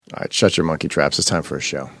All right, shut your monkey traps. It's time for a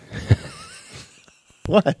show.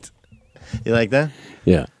 What? You like that?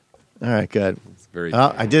 Yeah. All right, good. It's very.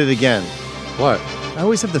 I did it again. What? I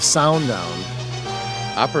always have the sound down.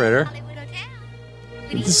 Operator.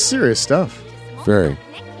 This is serious stuff. Very.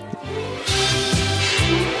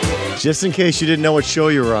 Just in case you didn't know what show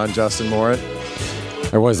you were on, Justin Morit.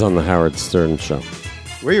 I was on the Howard Stern show.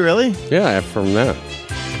 Were you really? Yeah, from that.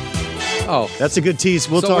 Oh. That's a good tease.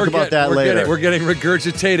 We'll So talk we're about that later. We're getting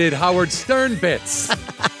regurgitated Howard Stern bits.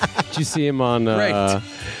 Did you see him on Great.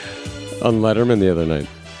 Letterman the other night?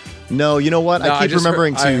 No, you know what? No, I keep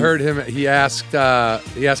remembering I heard him. He asked me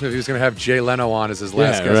if he was going to have Jay Leno on as his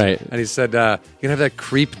last guest. right. And he said, "You gonna have that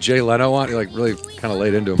creep Jay Leno on?" He like really kind of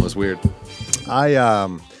laid into him. It was weird. I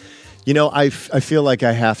feel like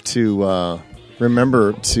I have to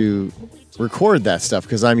remember to record that stuff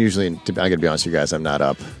because I'm usually, I got to be honest with you guys, I'm not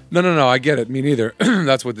up. No. I get it. Me neither.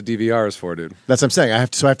 That's what the DVR is for, dude. That's what I'm saying. I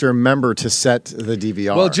have to remember to set the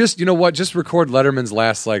DVR. Well, you know what? Just record Letterman's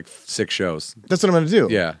last 6 shows. That's what I'm going to do.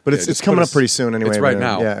 Yeah. But Yeah, it's just coming put up pretty soon anyway. It's right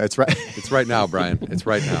now. Yeah, it's right. It's right now, Brian. It's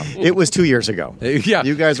right now. It was 2 years ago. Yeah.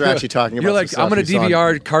 You guys are actually talking about You're like, some I'm going to stuff you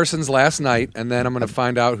saw. DVR Carson's last night, and then I'm going to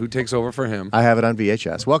find out who takes over for him. I have it on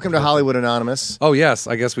VHS. Welcome to Hollywood Anonymous. Oh, yes.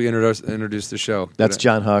 I guess we introduced the show. That's Good-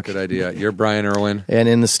 John Huck. Good idea. You're Brian Irwin. And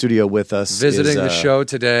in the studio with us Visiting is, the show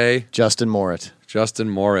today, Justin Morit. Justin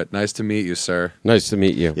Morit. Nice to meet you, sir. Nice to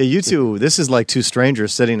meet you. Yeah, you two, this is like two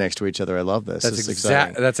strangers sitting next to each other. I love this. This is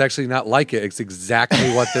exciting. That's actually not like it. It's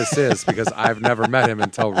exactly what this is because I've never met him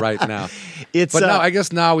until right now. It's, But I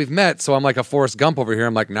guess now we've met, so I'm like a Forrest Gump over here.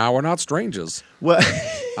 I'm like, now we're not strangers. well,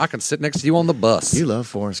 I can sit next to you on the bus. you love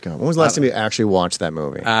Forrest Gump. When was the last time you actually watched that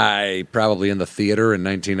movie? I probably in the theater in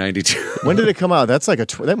 1992. When did it come out? That's like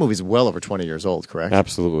that movie's well over 20 years old, correct?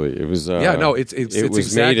 Absolutely. It was. Yeah, no, it's it was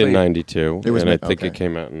exactly- made in '92, It was and made- I think okay. it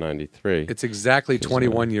came out in '93. It's exactly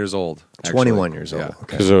 21 years old. actually. 21 years old. Yeah. Okay.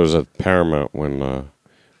 Because it was at Paramount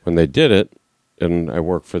when they did it, and I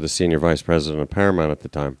worked for the senior vice president of Paramount at the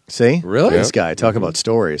time. See? Really? This guy, talk about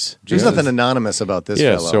stories. There's Jesus. nothing anonymous about this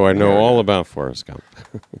Yeah, fellow. so I know all about Forrest Gump.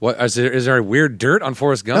 What is there a weird dirt on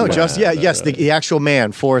Forrest Gump? No, the actual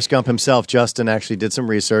man, Forrest Gump himself. Justin actually did some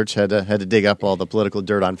research, had to dig up all the political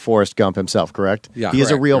dirt on Forrest Gump himself, correct? Yeah, he is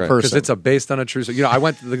a correct, real correct. because person. it's based on a true. You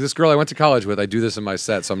know, this girl I went to college with. I do this in my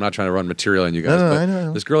set, so I'm not trying to run material on you guys. No, but I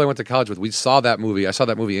know. This girl I went to college with. We saw that movie. I saw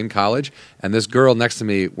that movie in college, and this girl next to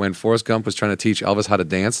me, when Forrest Gump was trying to teach Elvis how to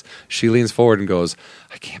dance, she leans forward and goes,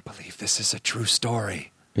 "I can't believe this is a true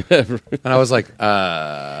story." And I was like,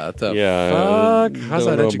 what the fuck? How's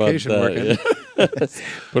don't that know education about that, working? yeah.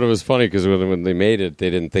 But it was funny because when they made it, they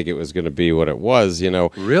didn't think it was going to be what it was.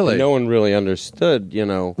 Really? No one really understood.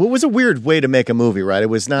 Well, it was a weird way to make a movie, right? It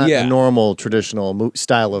was not Yeah. a normal, traditional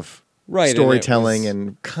style of Right, and it storytelling was-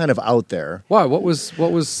 and kind of out there. Why? What was?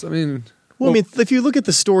 I mean, Well, I mean, if you look at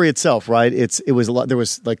the story itself, right? It was a lot. There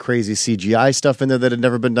was like crazy CGI stuff in there that had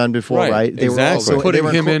never been done before, Right, right? They exactly. were also putting they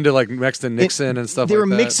were him into like next to Nixon and stuff. They were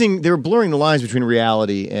like that. mixing. They were blurring the lines between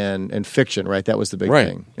reality and fiction, right? That was the big Right.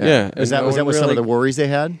 thing. Yeah. Was that And no what one some of the really- worries they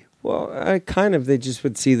had? Well, they just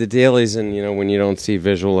would see the dailies, and when you don't see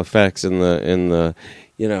visual effects in the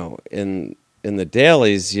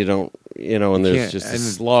dailies, you don't and there's can't- just a and-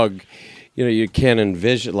 slug. You can't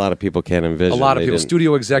envision. A lot of people can't envision. A lot of They people, didn't-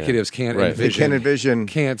 studio executives can't Right. envision. They can't envision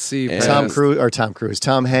Can't see. Tom past-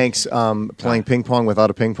 Tom Hanks playing ping pong without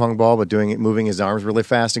a ping pong ball, but moving his arms really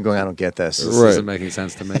fast and going, I don't get this. This Right. isn't making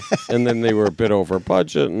sense to me. And then they were a bit over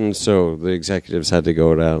budget, and so the executives had to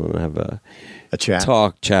go down and have a A chat.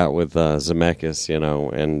 chat with Zemeckis,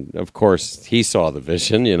 and of course he saw the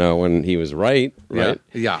vision, and he was right.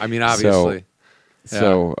 Yeah. I mean, obviously.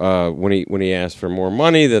 So when he asked for more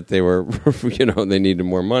money, that they were, they needed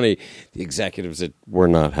more money, the executives were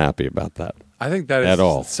not happy about that. I think that is At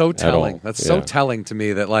all. so At telling. all. That's so Yeah. telling to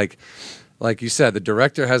me that like you said, the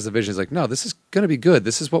director has the vision. He's like, no, this is going to be good.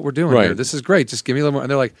 This is what we're doing Right. here. This is great. Just give me a little more.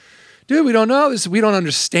 And they're like, dude, we don't know this. We don't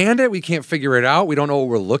understand it. We can't figure it out. We don't know what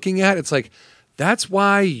we're looking at. It's like, that's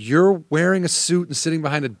why you're wearing a suit and sitting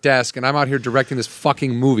behind a desk, and I'm out here directing this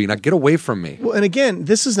fucking movie. Now get away from me. Well, and again, it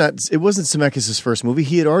wasn't Zemeckis' first movie.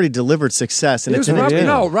 He had already delivered success, and It it's was an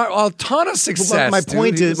a ton of success. My dude.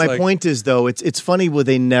 point He is, was like- is though, it's funny where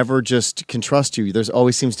they never just can trust you. There's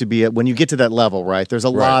always seems to be when you get to that level, right? There's a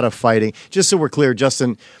lot of fighting. Just so we're clear,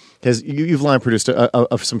 Justin you've line produced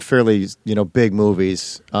of some fairly big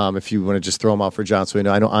movies. If you want to just throw them out for John, so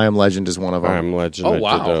I know I Am Legend is one of them. I Am Legend. Oh, I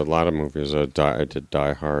wow. did a lot of movies. I did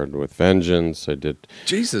Die Hard with Vengeance. I did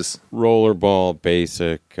Jesus. Rollerball,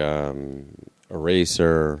 Basic,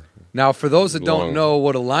 Eraser. Now, for those that Long. don't know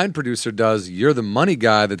what a line producer does, you're the money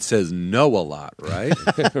guy that says no a lot, right?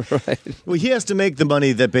 Well, he has to make the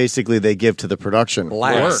money that basically they give to the production.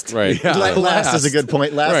 Last. Right. Yeah. Last is a good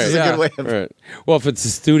point. Last is a good way of. Right. Well, if it's a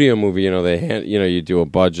studio movie, you do a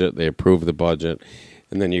budget, they approve the budget,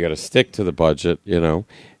 and then you got to stick to the budget,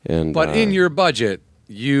 And But in your budget,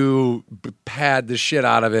 you pad the shit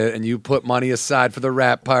out of it, and you put money aside for the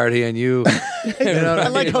rap party, and you. I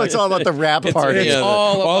like how it's all about the rap party. It's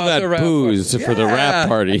all about that the rap booze party. for the rap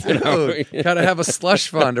party. Got to have a slush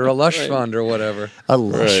fund or a lush fund or whatever. A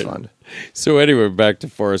lush Right. fund. So anyway, back to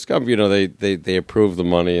Forrest Gump. They approved the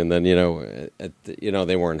money, and then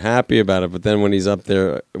they weren't happy about it. But then when he's up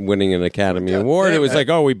there winning an Academy Award, it was like,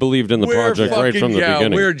 oh, we believed in the project right from the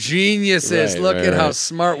beginning. We're geniuses. Right, Look right, at how right.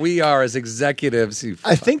 smart we are as executives.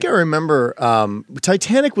 I think I remember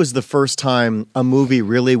Titanic was the first time a movie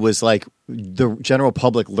really was like the general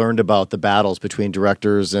public learned about the battles between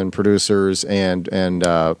directors and producers and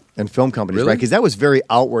film companies, Really? right? Because that was very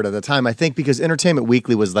outward at the time. I think because Entertainment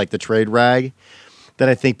Weekly was like the trade rag that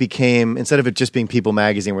I think became, instead of it just being People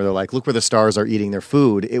magazine where they're like, look where the stars are eating their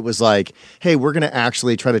food, it was like, hey, we're going to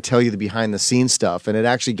actually try to tell you the behind the scenes stuff. And it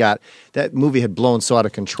actually that movie had blown so out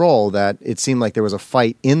of control that it seemed like there was a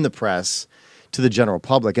fight in the press to the general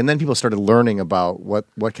public. And then people started learning about what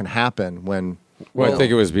can happen when. Well, I think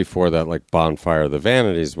it was before that, like Bonfire of the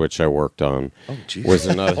Vanities, which I worked on. Oh, Jesus. Was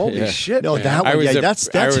another. Holy yeah. shit. No, man. that I one, was yeah, a- that's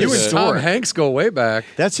I was You and a- Tom historic. Hanks go way back.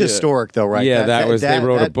 That's historic, though, right? Yeah, they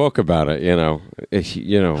wrote a that- book about it.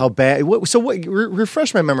 How bad?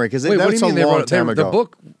 Refresh my memory because Wait, what do that's you a mean they long wrote it? time ago.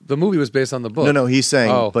 The movie was based on the book. No, he's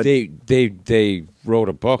saying, Oh. but they wrote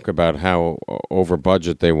a book about how over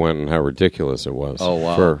budget they went and how ridiculous it was. Oh,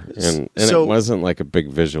 wow. And So- it wasn't like a big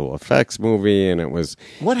visual effects movie, and it was.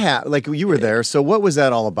 what happened? Like you were there, so what was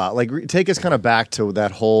that all about? Like, take us kind of back to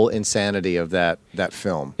that whole insanity of that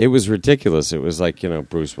film. It was ridiculous. It was like,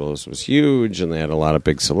 Bruce Willis was huge, and they had a lot of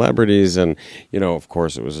big celebrities, and of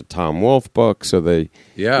course it was a Tom Wolfe book, so they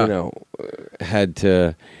had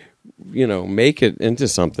to make it into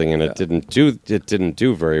something, and it didn't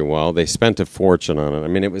do very well. They spent a fortune on it. I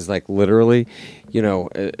mean, it was like literally,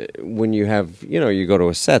 when you have, you go to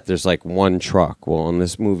a set, there's like one truck. Well, in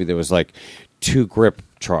this movie there was like 2 grip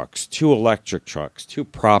trucks, 2 electric trucks, 2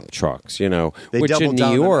 prop trucks, They which doubled in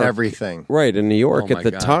down New on York, everything. right, in New York Oh at my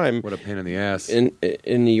the God. time, What a pain in the ass. in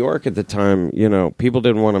New York at the time, people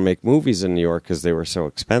didn't want to make movies in New York because they were so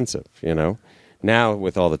expensive. Now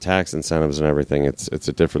with all the tax incentives and everything, it's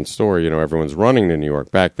a different story. Everyone's running to New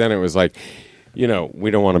York. Back then, it was like, we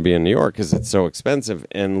don't want to be in New York because it's so expensive.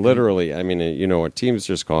 And literally, I mean, what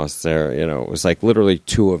Teamsters costs there. It was like literally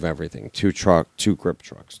 2 of everything: 2 grip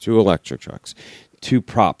trucks, 2 electric trucks, 2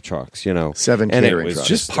 prop trucks. 7 and it catering was trucks.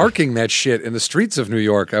 Just parking that shit in the streets of New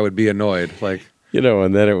York, I would be annoyed. Like,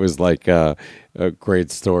 and then it was like a great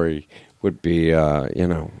story would be,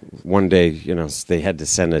 one day, they had to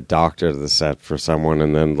send a doctor to the set for someone,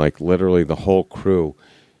 and then like literally the whole crew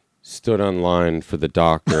stood on line for the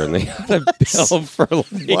doctor, and they got a bill for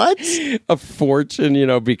like What? a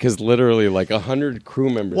fortune, because literally like 100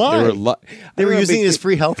 crew members. Why? They were I don't using know, it as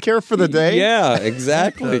free healthcare for the day. Yeah,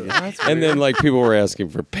 exactly. And then like people were asking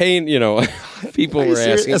for pain, people Are you were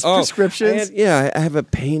serious? asking As "Oh, prescriptions?" I have a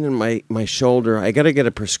pain in my shoulder. I got to get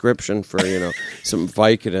a prescription for, some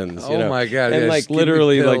Vicodins, Oh, my God, And yeah, like just give me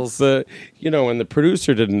literally like pills. and the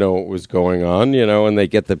producer didn't know what was going on, and they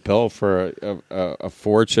get the bill for a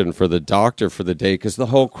fortune for the doctor for the day because the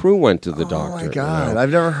whole crew went to the doctor. Oh my God,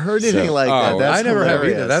 I've never heard anything like that. oh, That's I never have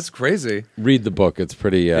hilarious. either. That's crazy. Read the book. It's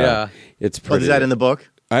pretty. Yeah. It's Oh, pretty. is that in the book?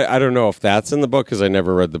 I don't know if that's in the book because I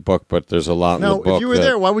never read the book, but there's a lot in the No, book. if you were that-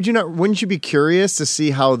 there, why would you not? Wouldn't you be curious to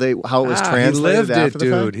see how it was He translated lived after it,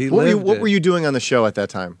 the fact? dude. He what lived what it. were you doing on the show at that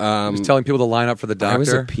time? I was telling people to line up for the doctor. I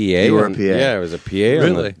was a PA. You were a on- PA. Yeah, I was a PA. Really?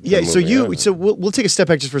 On the Yeah, so movie, so we'll take a step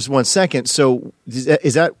back just for 1 second. So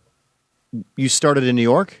is that you started in New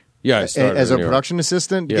York? Yeah, I started as in a New York. production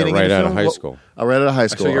assistant. Yeah, getting right into out of film? high What- school. Oh, right out of high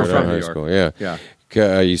school. you're Okay. from high New York. school, yeah. Yeah.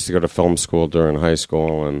 I used to go to film school during high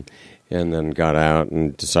school, and then got out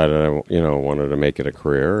and decided I wanted to make it a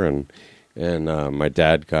career, and my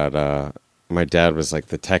dad was like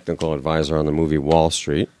the technical advisor on the movie Wall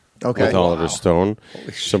Street. Okay. With Oliver Stone.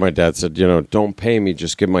 So my dad said, don't pay me,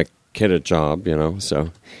 just give my kid a job,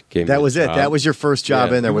 So gave me That a was it. job. That was your first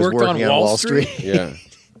job Yeah. in there. You Was worked working on on Wall Wall Street? Street. Yeah,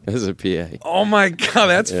 as a PA. Oh my God,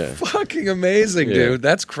 that's Yeah. fucking amazing, Yeah. dude.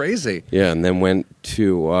 That's crazy. Yeah, and then went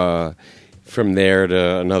to from there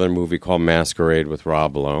to another movie called Masquerade with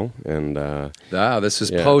Rob Lowe, and This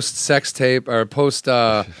is Yeah. post sex tape or post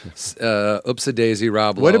Oopsie Daisy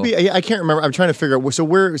Rob Lowe. What did be? I can't remember. I'm trying to figure out.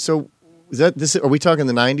 So Is that this? Are we talking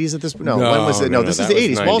the 90s at this point? No, when was it? No, this is the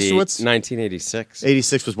 80s. Wall Street. 1986.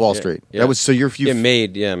 86 was Wall Street. Yeah. That was so you're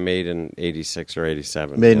made in 86 or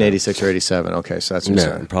 87. Made in 86 or 87. Okay, so that's what you're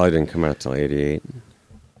saying. It probably didn't come out till 88.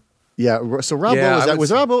 Yeah, so Rob Lowe,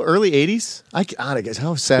 was Rob Lowe early 80s? I guess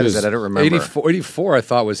how sad is that? I don't remember. 84 I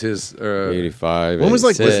thought was his 85. When was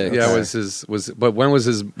like but when was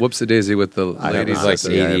his Whoops-a-Daisy with the ladies? It was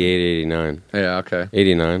like 88, 89. Yeah, okay.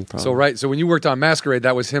 89 probably. So when you worked on Masquerade,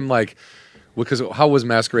 that was him like, because how was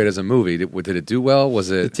Masquerade as a movie? Did it do well? Was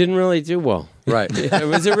it? It didn't really do well. Right. It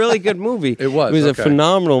was a really good movie. It was. It was a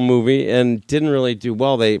phenomenal movie and didn't really do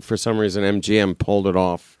well. They, for some reason, MGM pulled it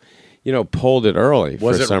off. Pulled it early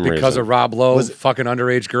was for some reason. Was it because of Rob Lowe fucking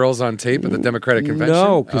underage girls on tape at the Democratic Convention?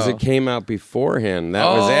 No, because it came out beforehand. That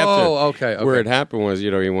was after. Okay. Where it happened was, he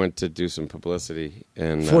went to do some publicity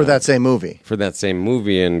and for that same movie. For that same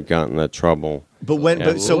movie and got in that trouble.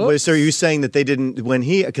 But so are you saying that they didn't when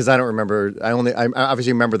he? Because I don't remember. I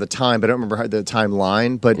obviously remember the time, but I don't remember the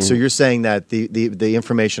timeline. But so you're saying that the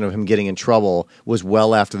information of him getting in trouble was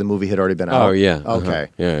well after the movie had already been out. Oh yeah. Okay.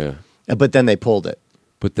 Yeah. But then they pulled it.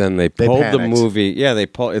 But then they pulled the movie. Yeah,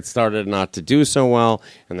 it started not to do so well,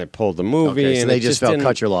 and they pulled the movie. Okay, so and they just felt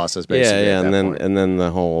cut your losses, basically. Yeah, and then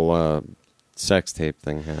the whole sex tape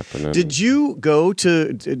thing happened. Did you go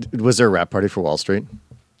to? Was there a rap party for Wall Street?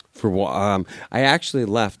 I actually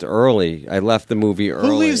left early. I left the movie early.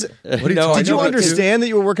 Who leaves? Did you understand that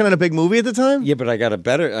you were working on a big movie at the time? Yeah, but I got a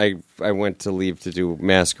better. I went to leave to do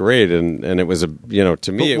Masquerade, and it was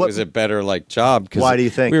to me it was a better job. Why do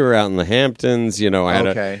you think? We were out in the Hamptons. I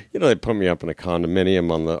had they put me up in a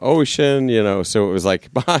condominium on the ocean. So it was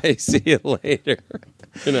like, bye, see you later.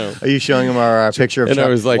 Are you showing him our picture of I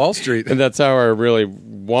was like, Wall Street? And that's how I really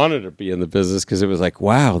wanted to be in the business, because it was like,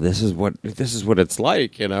 wow, this is what it's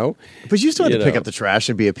like, But you still had to pick up the trash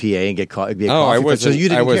and be a PA and get coffee. I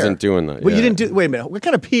wasn't doing that. Well, you didn't do. Wait a minute. What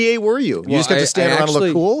kind of PA were you? You just got to stand around and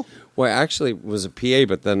look cool. Well, I actually was a PA,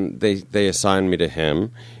 but then they assigned me to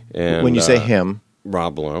him. And when you say him,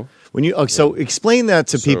 Rob Lowe. When you so explain that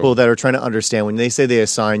to people that are trying to understand when they say they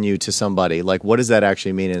assign you to somebody, what does that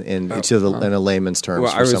actually mean in a layman's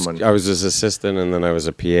terms for someone? I was his assistant, and then I was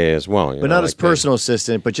a PA as well. But not as personal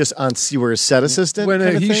assistant, but just you were a set assistant.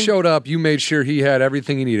 When he showed up, you made sure he had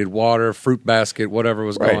everything he needed: water, fruit basket, whatever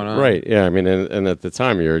was going on. Right. Yeah. I mean, and at the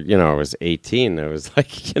time, I was 18. I was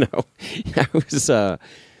like, I was.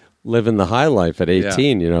 Living the high life at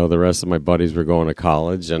 18, the rest of my buddies were going to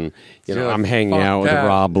college, and I'm hanging out with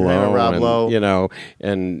Rob Lowe,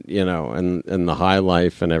 and the high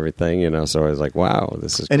life and everything, So I was like, wow,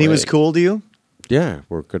 this is. And great. He was cool to you. Yeah,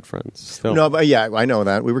 we're good friends still. No, but I know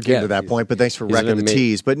that we were getting to that point. But thanks for wrecking the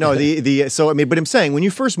tease. But no, but I'm saying when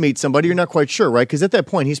you first meet somebody, you're not quite sure, right? Because at that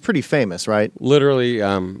point, he's pretty famous, right? Literally,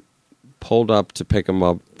 pulled up to pick him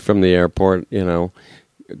up from the airport,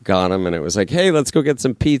 got him, and it was like, hey, let's go get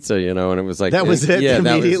some pizza, and it was like that was it. Yeah,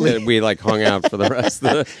 immediately. That was it. We hung out for the rest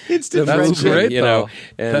of the. It's that's great, and,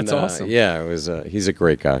 that's awesome. Yeah, it was. He's a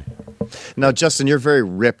great guy. Now, Justin, you're very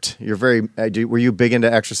ripped. You're very. Were you big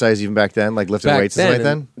into exercise even back then, like lifting weights and stuff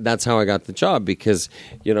like that? That's how I got the job, because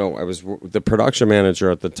I was the production manager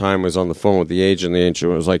at the time was on the phone with the agent. The agent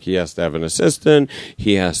was like, he has to have an assistant.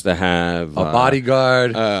 He has to have a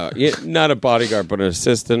bodyguard. Not a bodyguard, but an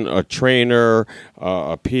assistant, a trainer,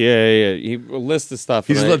 a PA. He lists of stuff.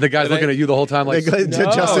 The guy's looking at you the whole time, like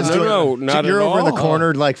Justin's doing. Not you're at over all. in the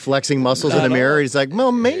corner, like flexing muscles in the mirror. He's like,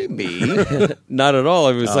 well, maybe. Not at all.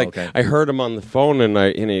 It was okay. I heard him on the phone,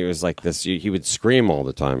 and he was like this. He would scream all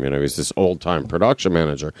the time. He was this old time production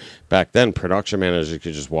manager. Back then, production managers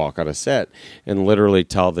could just walk on a set and literally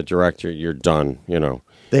tell the director, "You're done."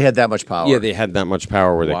 They had that much power. Yeah, they had that much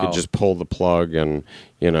power where they could just pull the plug, and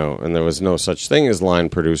and there was no such thing as line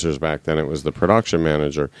producers back then. It was the production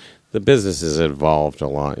manager. The business has evolved a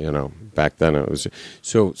lot, Back then it was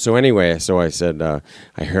so anyway. So I said, I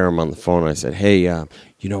hear him on the phone. I said, hey,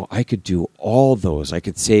 I could do all those. I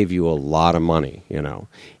could save you a lot of money,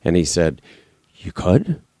 And he said, you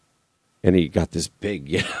could? And he got this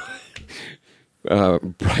big,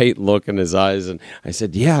 bright look in his eyes, and I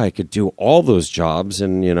said, yeah, I could do all those jobs,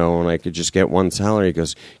 and and I could just get one salary. He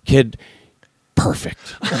goes, kid,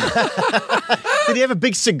 perfect. Did he have a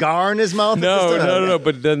big cigar in his mouth? No.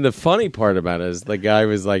 But then the funny part about it is the guy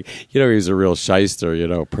was like, he was a real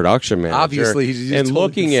shyster, production manager. Obviously, he's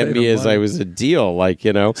looking at me as I was a deal,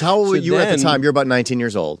 So how old were you at the time? You're about 19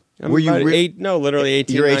 years old. Were you literally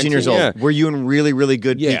 18? You're 18 years old. Yeah. Were you in really, really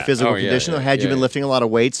good peak physical condition? Or had you been lifting a lot of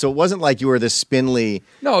weights? So it wasn't like you were this spindly.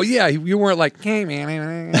 No, you weren't like, hey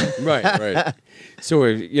man. Right. So,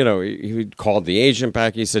 he called the agent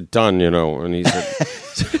back. He said, done, and he said,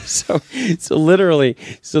 so literally,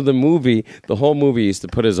 the whole movie, he used to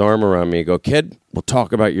put his arm around me and go, kid, we'll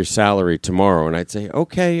talk about your salary tomorrow. And I'd say,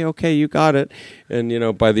 okay, you got it.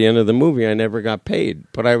 And, by the end of the movie, I never got paid.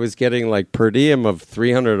 But I was getting like per diem of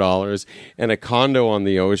 $300 and a condo on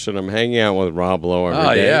the ocean. I'm hanging out with Rob Lowe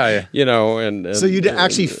every day. Yeah. And so you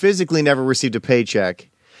actually physically never received a paycheck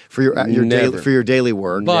for your daily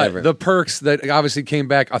work. But the perks that obviously came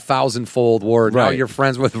back 1,000-fold were now you're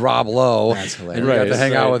friends with Rob Lowe. That's hilarious. And you got to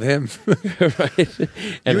hang out with him. Right.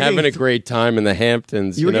 And having a great time in the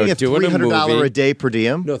Hamptons. You were getting doing $300 a day per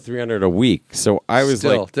diem? No, $300 a week. So I was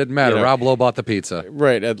Still, didn't matter. Rob Lowe bought the pizza.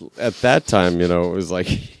 Right. At that time, it was like,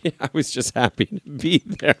 I was just happy to be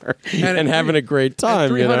there and having a great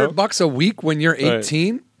time. $300 a week when you're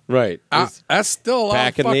 18? Right. That's still a lot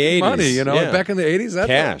back of in the fucking 80s. money, Yeah. Back in the 80s, that's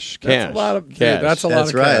cash. a lot of cash. That's a lot That's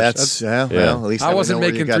of right. cash. Well, at least I wasn't know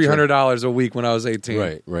where making you got your- $300 a week when I was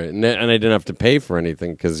 18. Right. And I didn't have to pay for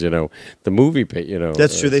anything because, the movie paid,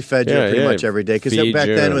 That's true. They fed you pretty much every day. Because feed back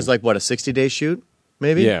you then it and- was like, what, a 60-day shoot?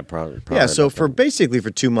 Maybe? Yeah, probably. Yeah, so about for that. basically for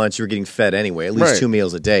 2 months, you were getting fed anyway, at least Right. 2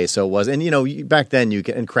 meals a day. So it was. And, back then, you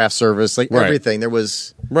can, in craft service, like Right. everything, there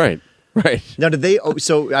was. Right. Now, did they?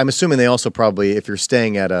 So I'm assuming they also probably, if you're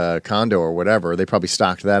staying at a condo or whatever, they probably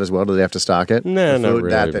stocked that as well. Do they have to stock it? No, The not food? really.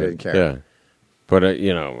 That they but, didn't care. Yeah. But,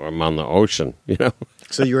 I'm on the ocean,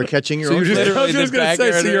 So you were catching your So own you're just, fish? I was just the going to say,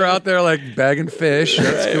 backyard so you're out there like bagging fish.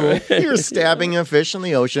 That's cool. You're stabbing a fish in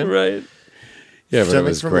the ocean. Right. Yeah, but it Stemming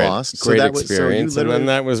was from great. Lost. So Great that was- so you experience. And literally- then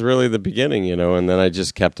that was really the beginning, and then I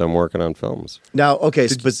just kept on working on films. Now, okay,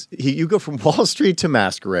 but you go from Wall Street to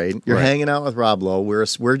Masquerade. You're Right. hanging out with Rob Lowe. We're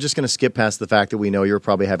just going to skip past the fact that we know you're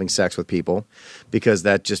probably having sex with people because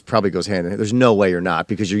that just probably goes hand in hand. There's no way you're not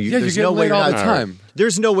because you're there's getting no way laid you're all not. the time.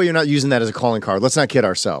 There's no way you're not using that as a calling card. Let's not kid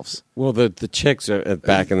ourselves. Well, the chicks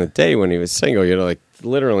back in the day when he was single, like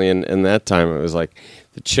literally in that time, it was like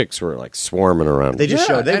the chicks were like swarming around. They just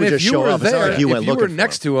show. They and would if just you show were up. It's not there, like you went if you looking were for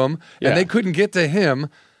next them. to him Yeah. and they couldn't get to him,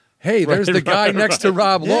 hey, there's the guy next to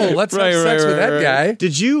Rob Lowe. Yeah. Let's have Right, sex right, with that right, guy.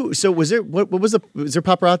 Did you? So was there? What was there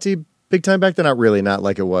paparazzi big time back then? Not really. Not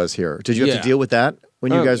like it was here. Did you have Yeah. to deal with that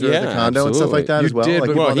when you guys were at the condo and stuff like that You as well? did, Like but-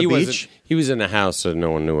 people Well, on the he beach. was in a house, so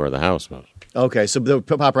no one knew where the house was. Okay, so the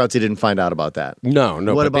paparazzi didn't find out about that. No. What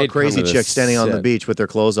but about they'd come crazy to the chicks standing on the set. beach with their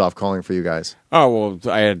clothes off, calling for you guys? Oh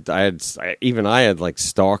well, I had like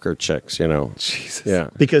stalker chicks, Jesus. Yeah.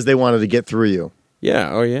 Because they wanted to get through you. Yeah.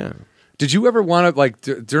 Oh yeah. Did you ever want to, like,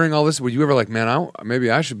 during all this, were you ever like, man,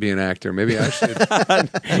 maybe I should be an actor. Maybe I should.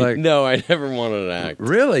 like, No, I never wanted to act.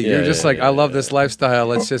 Really? Yeah, You're just yeah, like, yeah, I love this lifestyle.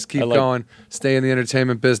 Let's just keep going. Stay in the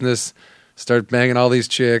entertainment business. Start banging all these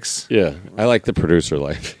chicks. Yeah, I like the producer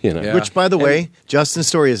life. Yeah. Which, by the way, Justin's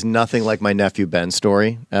story is nothing like my nephew Ben's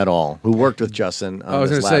story at all, who worked with Justin on I was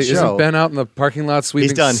this going to last say, show. isn't Ben out in the parking lot sweeping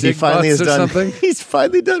He's done. He cig finally butts is or done. something? He's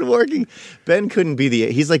finally done working. Ben couldn't be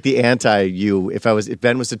he's like the anti you. If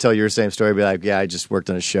Ben was to tell your same story, I'd be like, yeah, I just worked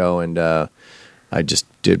on a show and I just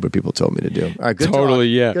did what people told me to do. All right, good Totally,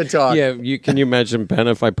 talk. yeah. Good talk. Yeah, can you imagine Ben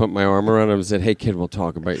if I put my arm around him and said, "Hey, kid, we'll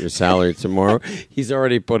talk about your salary tomorrow." He's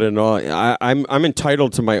already put in all. I'm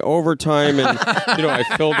entitled to my overtime, and I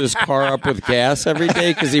filled his car up with gas every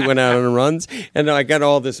day because he went out on runs, and I got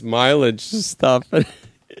all this mileage stuff.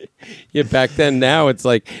 Yeah, back then. Now it's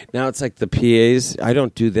like the PAs. I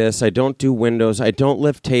don't do this. I don't do windows. I don't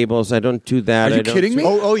lift tables. I don't do that. Are you I don't kidding me?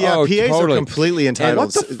 Oh yeah, Oh, PAs totally. are completely entitled.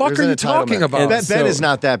 What the fuck There's are an you talking entitlement. about? Ben So- is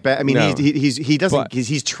not that bad. I mean, No. he doesn't. But-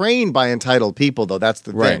 he's trained by entitled people, though. That's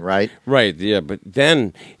the thing, right? Right. Yeah. But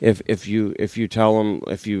then if you tell them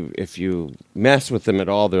if you mess with them at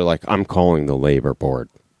all, they're like, I'm calling the labor board.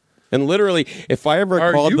 And literally, if I ever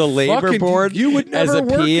Are called you the labor fucking- board you would as never a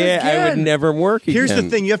PA, work I would again. never work again. Here's the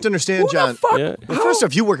thing: you have to understand, Who the John. fuck? Yeah. Well, first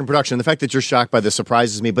off, you work in production. The fact that you're shocked by this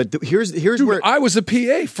surprises me. But here's Dude, where I was a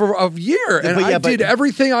PA for a year, and but yeah, I but- did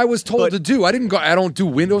everything I was told but- to do. I didn't go. I don't do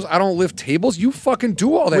windows. I don't lift tables. You fucking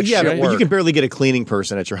do all that Well, yeah, shit. but you work. can barely get a cleaning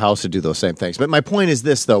person at your house to do those same things. But my point is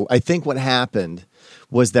this, though. I think what happened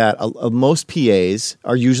was that most PAs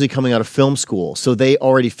are usually coming out of film school. So they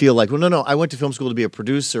already feel like, well, no, I went to film school to be a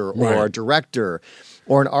producer or Right. a director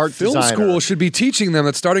or an art Film designer. school should be teaching them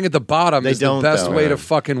that starting at the bottom They is the don't, best though. way Yeah. to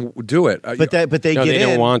fucking do it. But they No, get they in.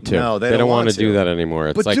 don't want to. No, they don't want want to do that anymore.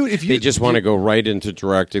 It's But like dude, if you- they just want to go right into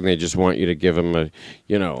directing. They just want you to give them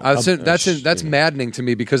That's maddening to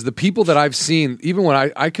me because the people that I've seen, even when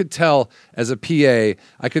I could tell as a PA,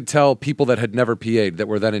 I could tell people that had never PA'd that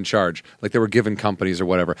were then in charge, like they were given companies or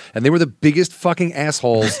whatever, and they were the biggest fucking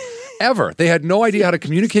assholes ever. They had no idea how to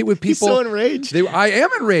communicate with people. He's so enraged. I am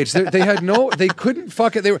enraged. They had they couldn't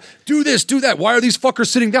fuck it. They were, do this, do that. Why are these fuckers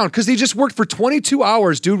sitting down? Because they just worked for 22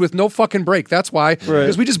 hours, dude, with no fucking break. That's why.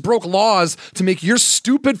 Because we just broke laws to make your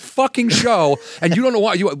stupid fucking show, and you don't know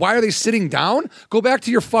why. Why are they sitting down? Go back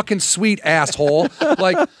to your fucking suite, asshole.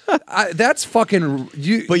 Like, that's fucking...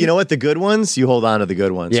 But you know what? The good ones, you hold on to the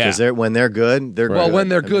good ones. Because when they're good, they're Well, good. when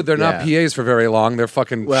they're good, they're not PAs for very long. They're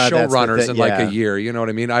fucking showrunners in like a year. You know what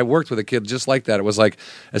I mean? I worked with a kid just like that. It was like,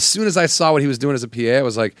 as soon as I saw what he was doing as a PA, I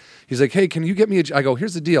was like, he's like, hey, can you get me a... I go,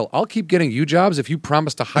 here's the deal. I'll keep getting you jobs if you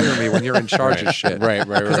promise to hire me when you're in charge of shit. Right.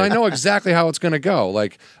 Because I know exactly how it's going to go.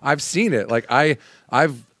 Like, I've seen it. Like,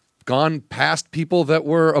 I've gone past people that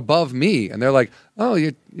were above me, and they're like, oh,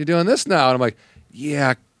 you're doing this now. And I'm like,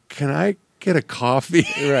 yeah, can I get a coffee?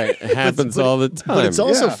 Right. It happens all the time. But it's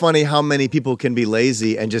also funny how many people can be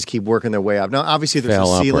lazy and just keep working their way up. Now, obviously, there's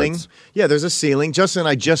a ceiling. Upwards. Yeah, there's a ceiling. Justin and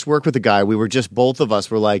I just worked with a guy. We were just, both of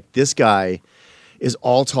us were like, this guy is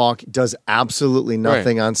all talk, does absolutely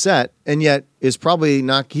nothing on set, and yet is probably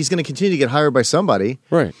not, he's going to continue to get hired by somebody.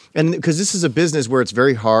 Right. And because this is a business where it's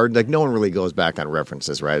very hard, like no one really goes back on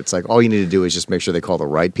references, right? It's like all you need to do is just make sure they call the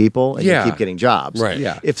right people and you keep getting jobs. Right.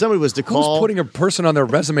 Yeah. If somebody was to call... Who's putting a person on their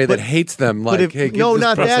resume that hates them? Like, But hey, if, give no, this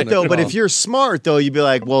not person that a though. But call. if you're smart though, you'd be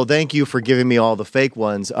like, "Well, thank you for giving me all the fake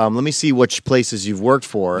ones. Let me see which places you've worked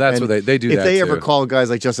for." That's And what they do. If that they ever too. call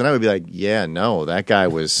guys like Justin, I would be like, "Yeah, no, that guy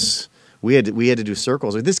was." We had to do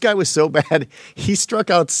circles. This guy was so bad. He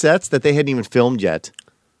struck out sets that they hadn't even filmed yet.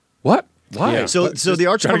 What? Why? Yeah. So the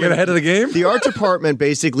art trying to get ahead of the game? The art department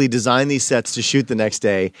basically designed these sets to shoot the next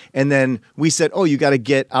day, and then we said, "Oh, you got to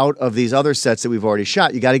get out of these other sets that we've already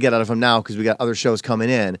shot. You got to get out of them now because we got other shows coming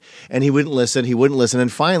in." And he wouldn't listen.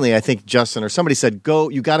 And finally, I think Justin or somebody said, "Go!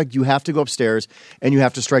 You have to go upstairs and you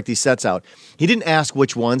have to strike these sets out." He didn't ask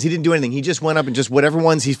which ones. He didn't do anything. He just went up and just whatever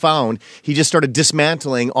ones he found, he just started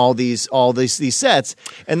dismantling all these sets.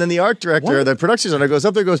 And then the art director, the production designer, goes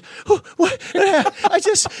up there, and goes, "Oh, what?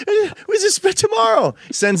 We just spent tomorrow."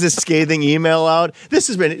 Sends this scathing email out.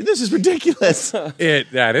 This is ridiculous.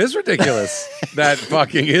 That is ridiculous. That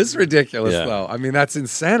fucking is ridiculous, Yeah. though. I mean, that's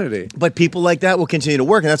insanity. But people like that will continue to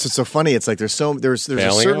work, and that's what's so funny. It's like there's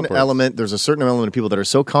a certain element. There's a certain element of people that are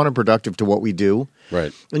so counterproductive to what we do.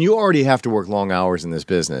 Right. And you already have to work long hours in this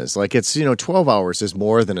business. Like it's 12 hours is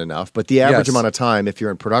more than enough. But the average amount of time, if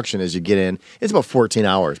you're in production, as you get in, it's about 14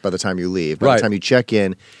 hours by the time you leave. By the time you check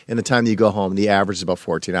in and the time that you go home, the average is about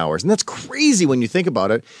 14 hours, and that's crazy when you think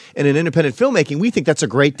about it. And in independent filmmaking, we think that's a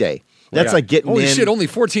great day. That's like getting Holy in. shit, only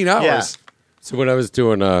 14 hours. Yeah. So when I was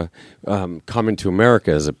doing Coming to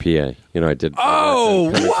America as a PA, I did.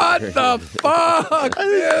 Oh, what the fuck,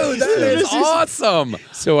 dude? That is awesome.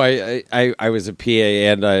 So I was a PA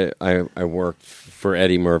and I worked for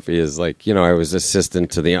Eddie Murphy as I was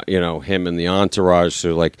assistant to the him and the entourage.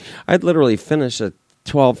 So I'd literally finish a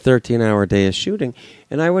 12, 13-hour day of shooting,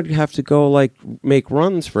 and I would have to go make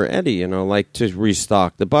runs for Eddie, to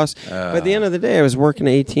restock the bus. By the end of the day, I was working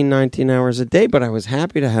 18, 19 hours a day, but I was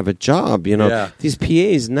happy to have a job. These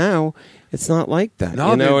PAs now, it's not like that.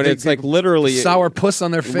 No, and it's literally sour puss on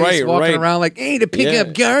their face, walking around like, hey, to pick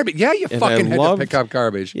up garbage. Yeah, you fucking had to pick up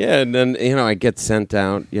garbage. Yeah, and then I get sent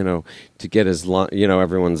out, to get his lunch,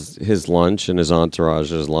 everyone's his lunch and his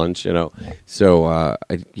entourage's lunch, So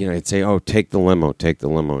I'd say, oh, take the limo.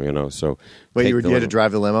 So Wait, you had to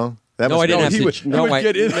drive the limo? I didn't have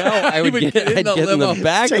to. I would get in the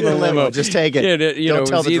back Take of the limo. Just take it. Don't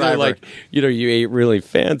tell the driver. You ate really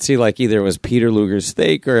fancy, either it was Peter Luger's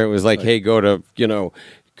steak or it was hey, go to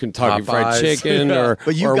Kentucky Fried Chicken or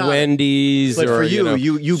Wendy's. But or, for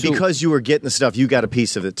you because you were getting the stuff, you got a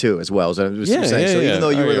piece of it too, as well. So even though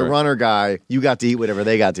you were the runner guy, you got to eat whatever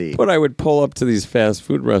they got to eat. But I would pull up to these fast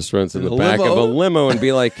food restaurants in the back of a limo and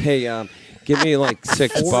be like, hey, give me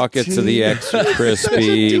 6 buckets of the extra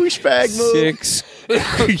crispy. Douchebag move.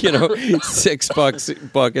 6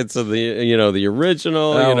 buckets of the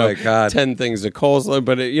original. Oh my God. 10 things of coleslaw.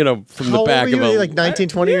 But from the back of a 19,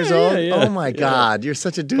 20 years old. Yeah. Oh my God, you're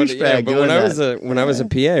such a douchebag. But when I was a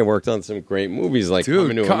PA, I worked on some great movies like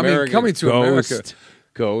Coming to America. Coming to America.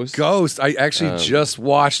 Ghost. I actually just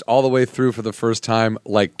watched all the way through for the first time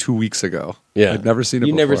 2 weeks ago. Yeah, I'd never seen it.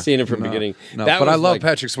 You've before. never seen it from beginning. No, but I love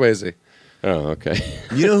Patrick Swayze. Oh, okay.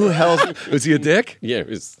 You know who hell's... Was he a dick? Yeah, it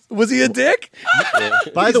was. Was he a dick?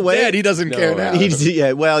 By the way, Dead. He doesn't care now.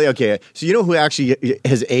 Okay. So you know who actually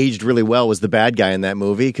has aged really well was the bad guy in that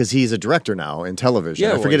movie because he's a director now in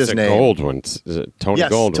television. I forget his name. Goldwyn. Is it Tony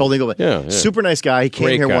Goldwyn? Tony Goldwyn. Yeah. Super nice guy. He came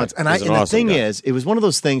Great here guy. once, and He's an the awesome thing guy. is, it was one of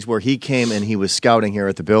those things where he came and he was scouting here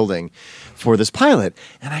at the building for this pilot,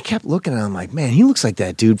 and I kept looking at him like, man, he looks like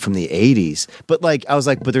that dude from the '80s. But I was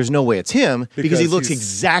like, but there's no way it's him because he looks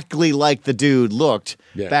exactly like the dude looked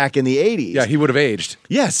back in the '80s. Yeah, he would have aged.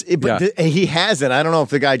 Yes, but he hasn't. I don't know if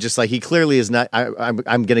the guy just he clearly is not. I'm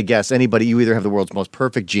going to guess anybody. You either have the world's most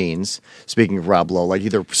perfect genes. Speaking of Rob Lowe,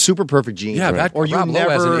 either super perfect genes, or you Rob Lowe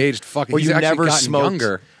never hasn't aged fucking. or He's you actually never gotten smoked.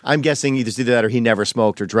 younger. I'm guessing either that or he never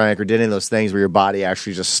smoked or drank or did any of those things where your body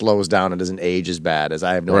actually just slows down and doesn't age as bad as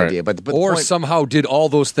I have no idea. But the or point, somehow did all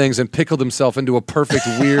those things and pickled himself into a perfect,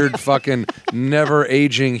 weird, fucking, never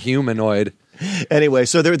aging humanoid. Anyway,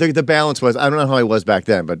 so the balance was, I don't know how he was back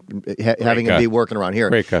then, but having him be working around here,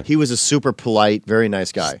 he was a super polite, very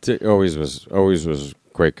nice guy. Always was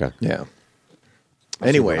great guy. Yeah.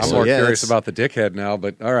 Anyway, I'm more curious about the dickhead now,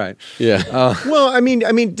 but all right. Yeah. Well, I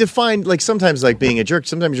mean, define sometimes being a jerk.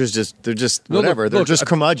 Sometimes they're just whatever. They're just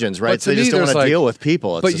curmudgeons, right? So they just don't want to deal with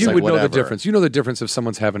people. It's but just you would know whatever. the difference. You know the difference if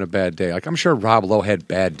someone's having a bad day. I'm sure Rob Lowe had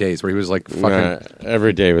bad days where he was fucking.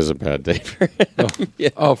 Every day was a bad day for him.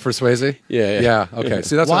 Oh, for Swayze? Yeah. Okay.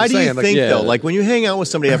 See, that's why what I'm do you saying. think though? When you hang out with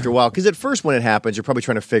somebody after a while, because at first when it happens, you're probably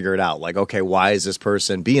trying to figure it out. Okay, why is this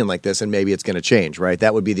person being like this? And maybe it's going to change, right?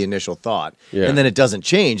 That would be the initial thought. Yeah. And then it doesn't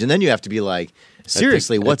change, and then you have to be like,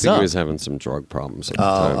 seriously, what's up? He was having some drug problems at the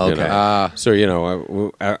time. Okay.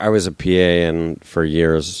 So I was a PA and for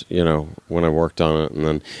years, when I worked on it, and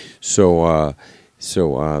then so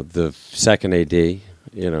the second AD,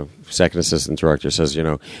 second assistant director says,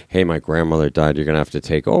 hey, my grandmother died. You're gonna have to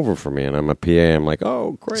take over for me, and I'm a PA. I'm like,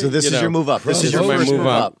 oh, great. So this is your move up. This is your first move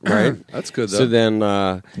up, right? That's good. Though. So then,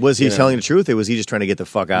 was he telling the truth, or was he just trying to get the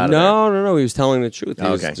fuck out of there? No. He was telling the truth. He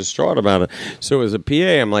was distraught about it. So as a PA,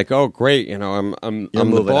 I'm like, oh, great. I'm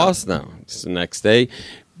the boss now. It's the next day.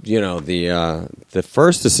 The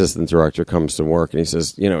first assistant director comes to work, and he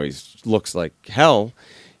says, he looks like hell.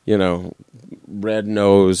 Red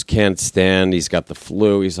nose, can't stand. He's got the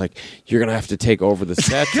flu. He's like, you're going to have to take over the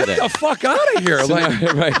set today. Get the fuck out of here.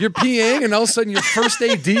 You're PAing and all of a sudden you're first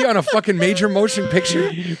AD on a fucking major motion picture?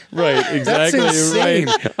 Right, exactly. That's insane.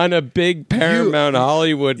 Right. On a big Paramount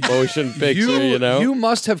Hollywood motion picture, You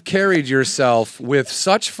must have carried yourself with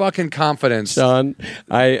such fucking confidence. Sean,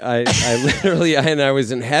 I literally, and I was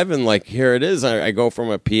in heaven, here it is. I go from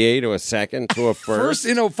a PA to a second to a first.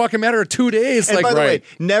 Fucking matter of 2 days. And by the way,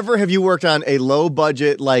 never have you worked on a low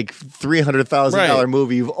budget, $300,000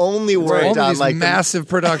 movie. You've only worked on these massive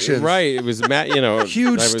productions. Right. It was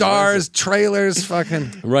huge stars, trailers,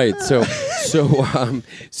 fucking. Right. So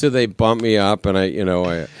they bump me up, and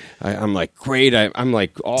I'm like, great. I'm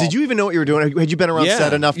like, oh. Did you even know what you were doing? Had you been around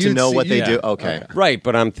set enough to know what they do? Okay. Right,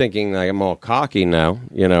 but I'm thinking I'm all cocky now,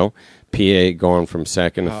 PA going from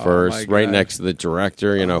second to first, right next to the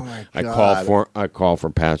director. I call for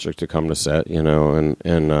Patrick to come to set.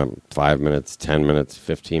 And 5 minutes, 10 minutes,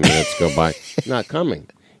 15 minutes go by, not coming.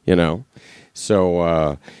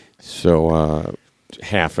 So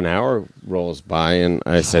half an hour rolls by, and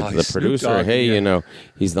I said to the producer, "Hey,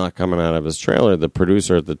 he's not coming out of his trailer." The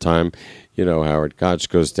producer at the time, Howard Koch,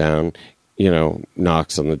 goes down,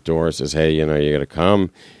 knocks on the door, says, "Hey, you got to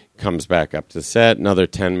come." Comes back up to the set. Another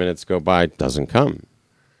 10 minutes go by. Doesn't come.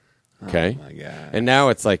 Okay. Oh my God. And now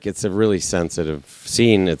it's a really sensitive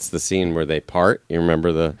scene. It's the scene where they part. You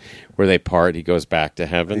remember where they part? He goes back to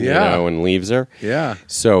heaven, and leaves her. Yeah.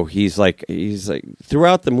 So he's like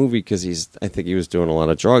throughout the movie, because I think he was doing a lot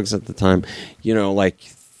of drugs at the time.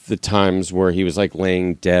 The times where he was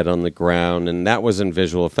laying dead on the ground, and that was in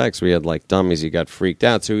visual effects. We had dummies. He got freaked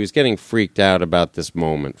out, so he was getting freaked out about this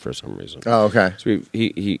moment for some reason. Oh, okay.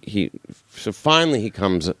 So finally he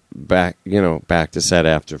comes back, back to set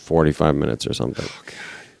after 45 minutes or something. Okay.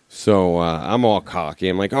 So I'm all cocky.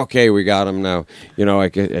 I'm like, okay, we got him now.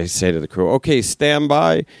 I say to the crew, okay, stand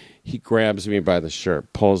by. He grabs me by the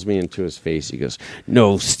shirt, pulls me into his face. He goes,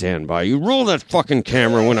 no, stand by. You roll that fucking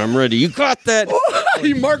camera when I'm ready. You got that?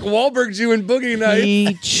 He Mark Wahlberg's you in Boogie Nights.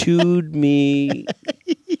 He chewed me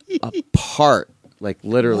apart.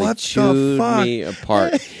 Literally chewed me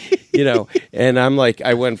apart. And I'm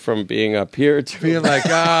I went from being up here to being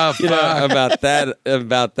about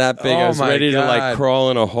that big. I was ready to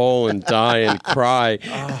crawl in a hole and die and cry.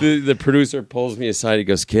 The producer pulls me aside. He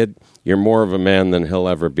goes, kid, you're more of a man than he'll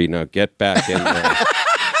ever be. Now get back in there.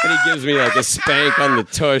 And he gives me like a spank on the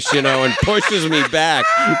tush, and pushes me back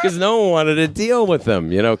because no one wanted to deal with him,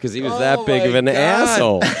 because he was that big of an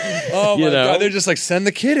asshole. Oh my God! They're just like, send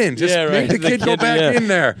the kid in. Just make the kid go back in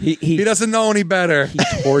there. He doesn't know any better. He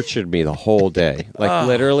tortured me the whole day. Like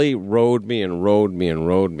literally rode me and rode me and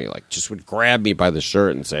rode me. Like just would grab me by the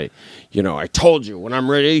shirt and say, I told you when I'm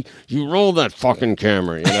ready, you roll that fucking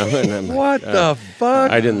camera. And I'm what the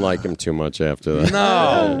fuck? I didn't like him too much after that.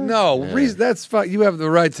 No. That's fine. You have the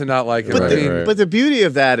right to not like him. But the beauty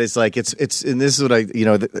of that is like it's and this is what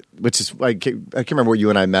which is I can't remember what you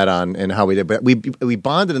and I met on and how we did, but we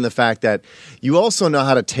bonded in the fact that you also know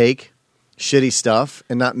how to take shitty stuff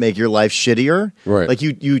and not make your life shittier. Right. Like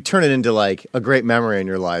you turn it into like a great memory in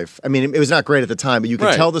your life. I mean, it was not great at the time, but you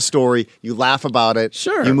can tell the story, you laugh about it,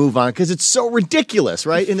 sure, you move on because it's so ridiculous,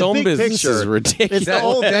 right? In the big picture, is ridiculous. It's the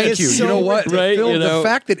whole thing. Thank you. So you know what? Right, the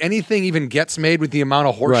fact that anything even gets made with the amount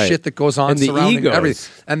of horse shit that goes on and surrounding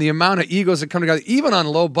everything, and the amount of egos that come together, even on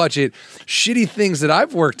low budget, shitty things that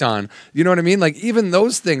I've worked on. You know what I mean? Like even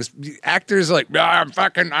those things, actors are like,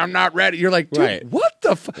 I'm not ready. You're like, dude, what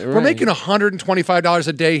the fuck? We're making $125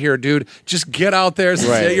 a day here, dude. Just get out there,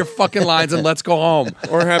 say your fucking lines, and let's go home.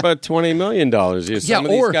 Or how about $20 million? Some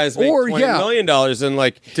of these guys make $20 million and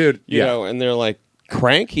like, dude, and they're like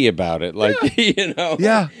cranky about it, like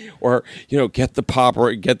or get the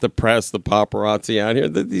press, the paparazzi out here.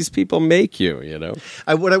 These people make you,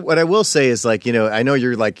 What I will say is like, I know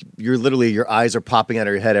you're literally your eyes are popping out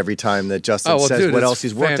of your head every time that Justin says what else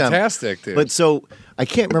he's worked on. Fantastic, dude. But so I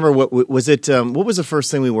can't remember what was it. What was the first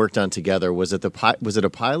thing we worked on together? Was it a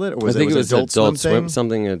pilot or was it Adult Swim?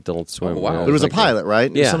 Something Adult Swim. Oh, wow. It was a pilot, right?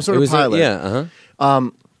 Yeah, some sort of pilot. Yeah.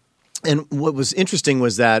 Uh-huh. And what was interesting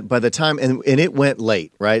was that by the time, and it went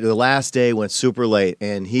late, right? The last day went super late.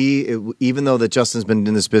 And even though that Justin's been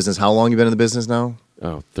in this business, how long you been in the business now?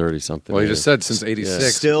 Oh, 30-something. Well, you just said since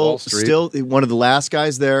 86. Still one of the last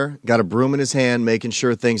guys there, got a broom in his hand, making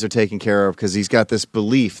sure things are taken care of because he's got this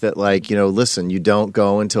belief that like, listen, you don't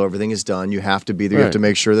go until everything is done. You have to be there. You have to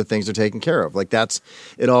make sure that things are taken care of. Like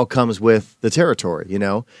it all comes with the territory,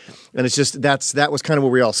 And it's just that was kind of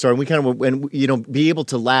where we all started. We kind of be able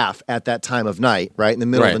to laugh at that time of night, right in the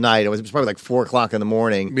middle of the night. It was probably like 4:00 in the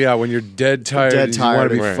morning. Yeah, when you're dead tired, you want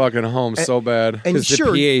to be fucking home so bad. And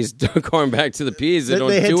sure, the PAs, going back to the PAs, they don't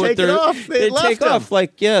do what they're. They take off.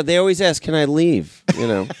 Like they always ask, "Can I leave?"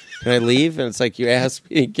 Can I leave? And it's like you ask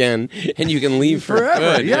me again, and you can leave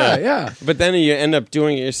forever. Good. Yeah. But then you end up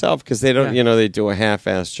doing it yourself because they don't. They do a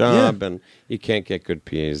half-ass job and. You can't get good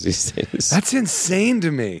PAs these days. That's insane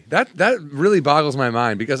to me. That really boggles my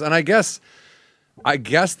mind because, and I guess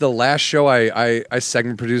the last show I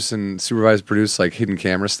segment produce and supervise produce like hidden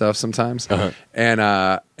camera stuff sometimes, and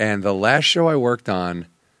the last show I worked on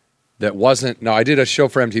that wasn't. No, I did a show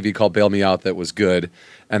for MTV called Bail Me Out that was good,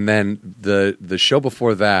 and then the show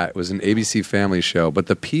before that was an ABC Family show. But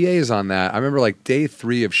the PAs on that, I remember like day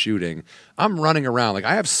 3 of shooting. I'm running around. Like,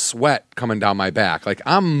 I have sweat coming down my back. Like,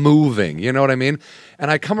 I'm moving. You know what I mean? And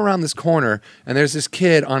I come around this corner, and there's this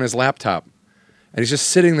kid on his laptop. And he's just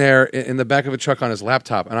sitting there in the back of a truck on his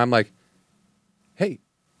laptop. And I'm like, hey,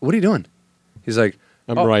 what are you doing? He's like,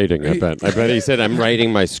 I'm writing, I bet. He said, I'm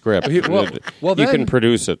writing my script. Well, you can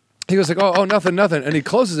produce it. He was like, oh, nothing. And he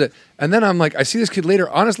closes it. And then I'm like, I see this kid later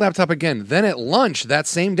on his laptop again. Then at lunch that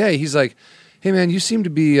same day, he's like, hey, man, you seem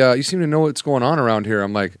to know what's going on around here.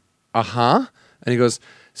 I'm like, uh-huh. And he goes,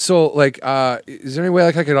 so, like, is there any way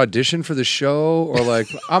like I could audition for the show? Or like,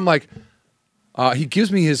 I'm like, he gives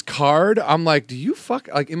me his card. I'm like, do you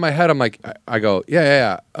like in my head, I'm like, I go,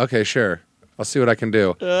 yeah. Okay, sure. I'll see what I can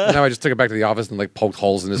do. And now I just took it back to the office and like poked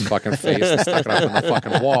holes in his fucking face and stuck it up on the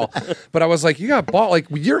fucking wall. But I was like, you got bought, like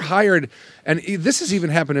you're hired. And this has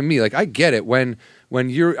even happened to me. Like I get it when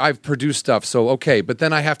I've produced stuff. So, okay. But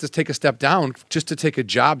then I have to take a step down just to take a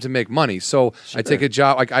job to make money. So I take a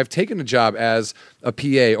job, like I've taken a job as a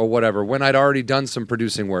PA or whatever when I'd already done some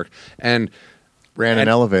producing work. And ran an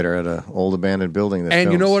elevator at an old abandoned building.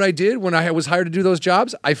 And you know what I did when I was hired to do those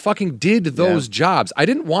jobs? I fucking did those jobs. I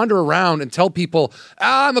didn't wander around and tell people,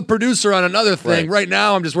 I'm a producer on another thing. Right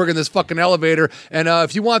now, I'm just working this fucking elevator. And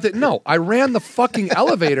if you want that, no, I ran the fucking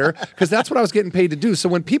elevator because that's what I was getting paid to do. So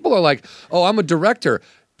when people are like, oh, I'm a director.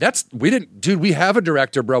 We have a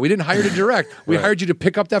director, bro. We didn't hire you to direct. We hired you to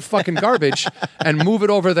pick up that fucking garbage and move it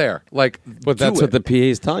over there. Like, but that's what the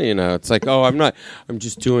PAs tell you now. It's like, oh, I'm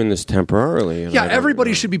just doing this temporarily. Yeah,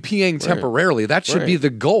 everybody should be PAing temporarily. That should be the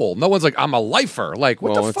goal. No one's like, I'm a lifer. Like,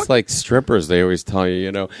 what the fuck? It's like strippers. They always tell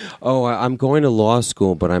you, oh, I'm going to law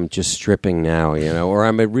school, but I'm just stripping now, or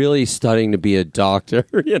I'm really studying to be a doctor,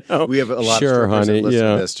 We have a lot of strippers that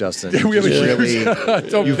listen to this, Justin. We have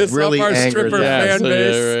you've really off our stripper fan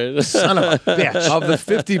base. right. Son of a bitch. Of the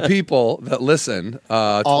 50 people that listen,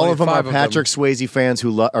 All of them are 25 Patrick Swayze fans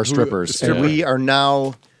who are strippers. strippers. And we are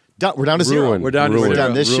now done. We're down to zero. Ruined. We're down to We're zero.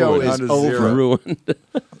 done. This show Ruined. is Down to over. zero. Ruined.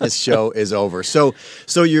 This show is over. So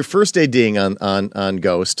your first day Ding on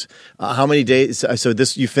Ghost. How many days? So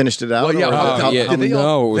this you finished it out? Well, yeah. Or how- yeah. did they all-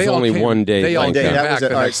 No, it was they all only came- one day. They all One came day. that back was it.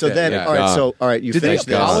 the All right. next So day. then, Yeah. all right. So all right. You Did they finished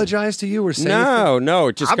that. apologize to you or say anything? No,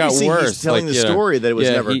 it just Obviously, got worse. he's telling the you know. story that it was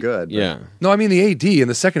Yeah, never good, but- Yeah. No, I mean the AD and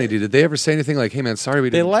the second AD. Did they ever say anything like, "Hey man, sorry we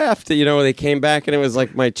They didn't"? laughed. They came back and it was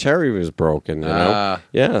like my cherry was broken. You know, Ah.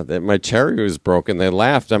 yeah, that my cherry was broken. They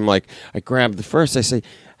laughed. I'm like, I grabbed the first. I say,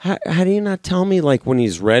 how do you not tell me like when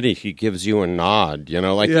he's ready, he gives you a nod? You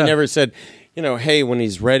know, like Yeah. he never said, hey, when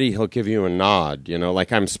he's ready, he'll give you a nod. You know,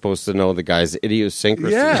 like I'm supposed to know the guy's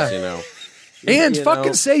idiosyncrasies. Yeah. You know, And You fucking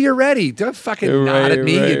know? say you're ready. Don't fucking nod at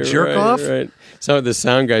me, you jerk off. Right. So the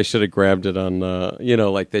sound guy should have grabbed it on,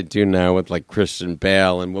 like they do now with like Christian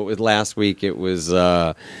Bale. And what was last week? It was,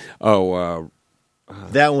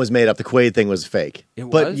 That one was made up. The Quaid thing was fake. It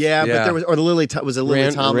But was? yeah, but Yeah. there was, or the Lily was a Lily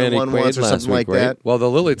Tomlin Randy one Quaid once or last something week, like right? that. Well, the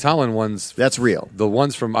Lily Tomlin ones, That's real. the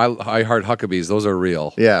ones from I Heart Huckabees, those are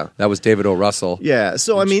real. Yeah. That was David O. Russell. Yeah.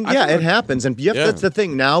 So I mean, I yeah, feel it like- happens, and you have, Yeah. that's the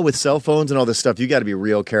thing now with cell phones and all this stuff. You got to be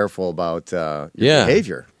real careful about your Yeah.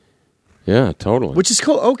 behavior, yeah, totally. which is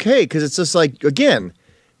cool. Okay, because it's just like again,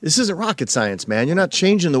 this isn't rocket science, man. You're not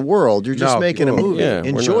changing the world. You're just No, making a well, movie. Yeah,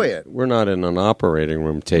 Enjoy it. We're not in an operating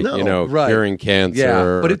room taking, No, right. curing cancer.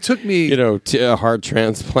 Yeah, but it took me- a heart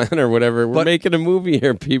transplant or whatever. We're But- making a movie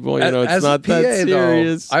here, people. It's As a not PA, that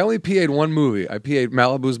serious. Though, I only PA'd one movie. I PA'd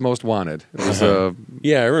Malibu's Most Wanted. It was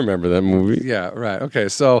Yeah, I remember that movie. yeah, right. Okay,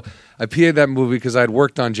 so I PA'd that movie because I'd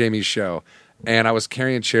worked on Jamie's show. And I was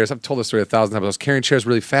carrying chairs. I've told this story 1,000 times. I was carrying chairs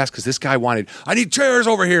really fast because this guy wanted, I need chairs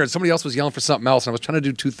over here. And somebody else was yelling for something else. And I was trying to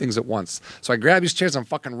do two things at once. So I grab these chairs. I'm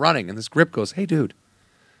fucking running. And this grip goes, hey, dude,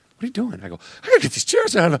 what are you doing? I go, I got to get these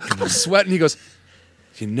chairs out. I'm sweating. He goes,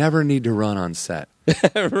 you never need to run on set.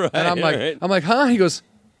 Right, And I'm like, huh? He goes,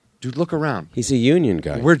 dude, look around. He's a union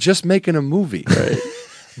guy. We're just making a movie.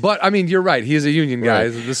 But, I mean, you're right. He is a union guy.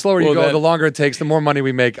 Right. The slower you Well, go, that- the longer it takes, the more money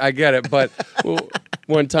we make. I get it. But Well,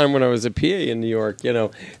 one time when I was a PA in New York,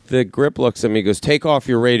 the grip looks at me, goes, "Take off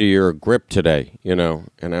your radio. You're a grip today." And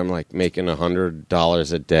I'm like making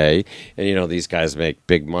 $100 a day, and these guys make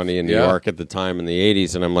big money in New Yeah. York at the time in the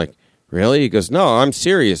 '80s, and I'm like, "Really?" He goes, "No, I'm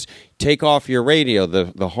serious. Take off your radio.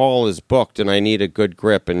 The hall is booked, and I need a good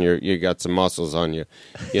grip, and you got some muscles on you.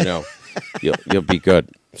 You'll be good."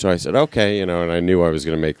 So I said, okay, and I knew I was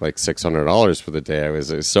going to make like $600 for the day. I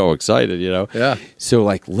was so excited, Yeah. So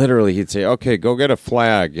like literally he'd say, okay, go get a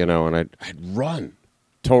flag, and I'd run,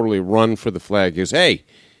 totally run for the flag. He goes, hey,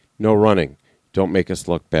 no running. Don't make us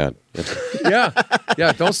look bad. yeah,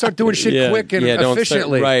 don't start doing shit Yeah, quick and yeah, don't start-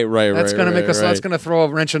 efficiently. right, That's gonna make us. right. That's gonna throw a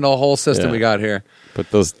wrench in the whole system Yeah. we got here. But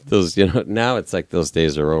those now it's like those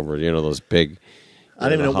days are over. Those big. I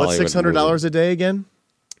don't even know what's $600 a day again.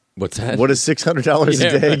 What's that? What is $600 Yeah,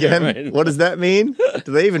 a day right, again? right. What does that mean?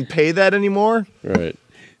 Do they even pay that anymore? Right.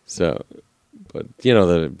 So, but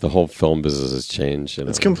the whole film business has changed.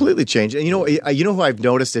 It's completely changed. And you know who I've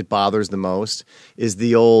noticed it bothers the most is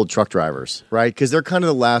the old truck drivers, right? Because they're kind of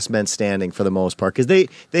the last men standing for the most part because they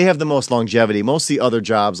have the most longevity. Most of the other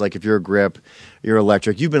jobs, like if you're a grip, you're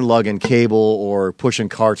electric, you've been lugging cable or pushing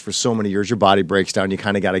carts for so many years, your body breaks down. You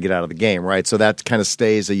kind of got to get out of the game, right? So that kind of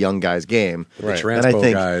stays a young guy's game. Right. The And I transpo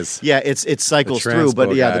think, guys. yeah, it cycles The through. But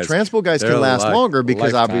transpo yeah, guys, the transpo guys they're can last like longer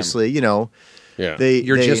because lifetime. obviously, Yeah.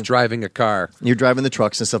 You're just driving a car. you're driving the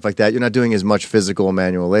trucks and stuff like that. You're not doing as much physical and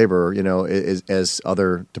manual labor, as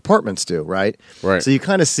other departments do, right? Right. So you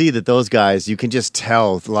kind of see that those guys, you can just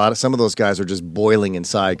tell some of those guys are just boiling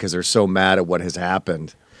inside because they're so mad at what has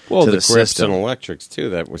happened. Well, to the the grips system. and electrics too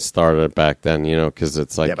that was started back then, because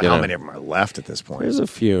it's like Yeah, but how many of them are left at this point? There's a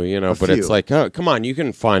few, but few. it's like, oh, come on, you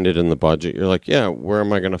can find it in the budget. You're like, yeah, where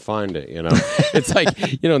am I going to find it? It's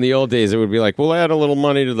like, in the old days, it would be like, we'll add a little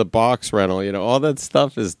money to the box rental. All that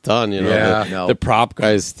stuff is done. Yeah. No. The prop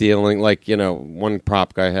guy's stealing. Like, one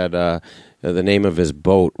prop guy had the name of his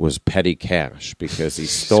boat was Petty Cash because he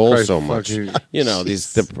stole Christ, so much. fucking-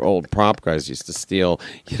 The old prop guys used to steal,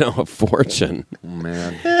 a fortune. Oh,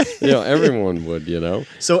 man. Everyone would,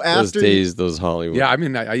 So those after days, those Hollywood. Yeah, I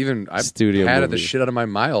mean, I Studio padded the movie. shit out of my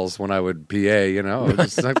miles when I would PA.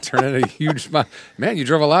 It's like turning a huge. Man, you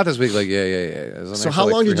drove a lot this week. Like, yeah. It was an So extra, how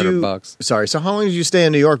like, long did you? $300. Sorry. So how long did you stay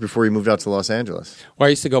in New York before you moved out to Los Angeles? Well, I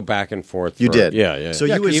used to go back and forth. You did? Yeah. So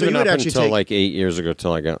yeah, you would- so even you would up actually until take- like 8 years ago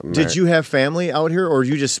till I got married. Did you have family out here, or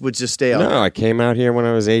you would just stay out? No, there? I came out here when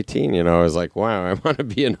I was 18. I was like, wow, I want to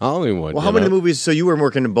be in Hollywood. Well, how many movies? So you were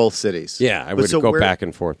working in both cities. Yeah, I But would so go where- back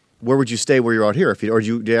and forth. where would you stay where you're out here? Or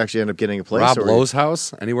did you actually end up getting a place? Rob or Lowe's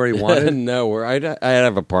house, anywhere he wanted. No, where I'd have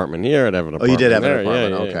an apartment here. I'd have an apartment. You did have there. an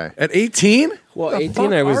apartment. Yeah. Okay. At 18? Well,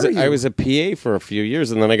 18, I was a PA for a few years,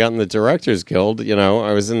 and then I got in the Directors Guild.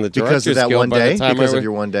 I was in the Directors Because of that Guild one by day? the time Because I of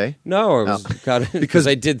your one day? No, because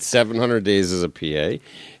I did 700 days as a PA,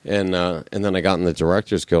 and then I got in the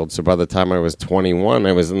Directors Guild. So by the time I was 21,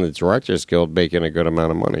 I was in the Directors Guild making a good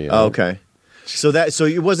amount of money. Oh, okay. So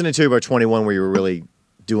it wasn't until you were 21 where you were really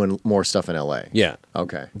doing more stuff in L.A. Yeah.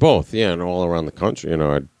 Okay. Both, yeah, and all around the country.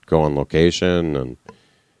 I'd go on location and.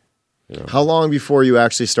 How long before you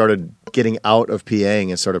actually started getting out of PAing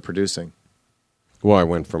and started producing? Well, I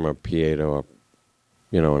went from a PA to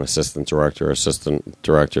an assistant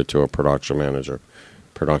director to a production manager.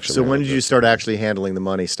 So when did you start actually handling the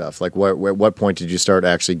money stuff? Like what point did you start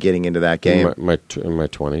actually getting into that game? In my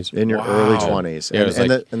 20s. In your early 20s.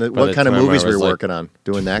 Yeah, what kind of movies were you working on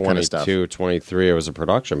doing that kind of stuff? 22, 23, I was a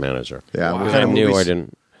production manager. Yeah. Wow. What kind of movies? I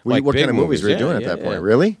didn't. What kind of movies were you doing at that point?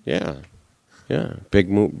 Really? Yeah. Yeah.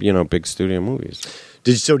 Big studio movies.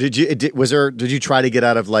 Did you try to get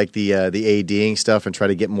out of like the ADing stuff and try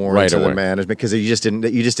to get more into the management because you just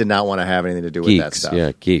did not want to have anything to do with that stuff?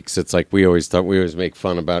 Yeah, geeks. It's like we always make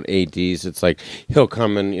fun about ADs. It's like he'll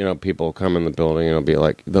come in, people will come in the building and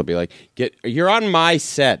they'll be like, you're on my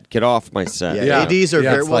set, get off my set. Yeah. ADs are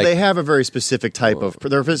they have a very specific type of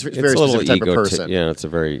they're a very specific type of person. Yeah, it's a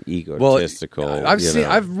very egotistical. Well,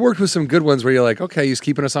 I've worked with some good ones where you're like, okay, he's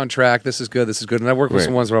keeping us on track. This is good. And I've worked with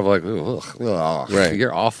some ones where I'm like, ugh, right.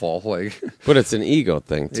 You're awful. But it's an ego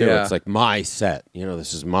thing too. Yeah. It's like my set.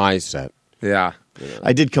 This is my set. Yeah.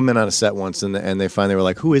 I did come in on a set once, and they finally were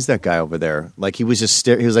like, "Who is that guy over there?" Like he was just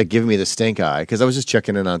he was like giving me the stink eye because I was just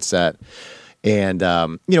checking in on set, and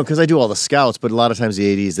because I do all the scouts, but a lot of times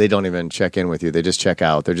the ADs they don't even check in with you; they just check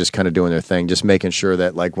out. They're just kind of doing their thing, just making sure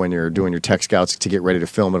that like when you're doing your tech scouts to get ready to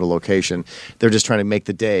film at a location, they're just trying to make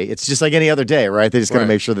the day. It's just like any other day, right? They just got to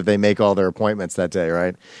make sure that they make all their appointments that day,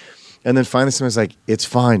 right? And then finally someone's like, "It's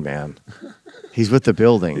fine, man. He's with the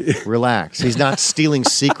building. Relax. He's not stealing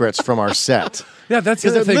secrets from our set." Yeah, that's the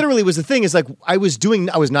other thing. Literally was the thing. Is like I was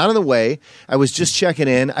not in the way. I was just checking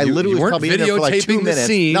in. I literally was probably in there for like 2 minutes.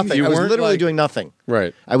 Scene. Nothing. I was literally doing nothing.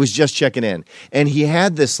 Right. I was just checking in. And he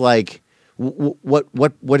had this like what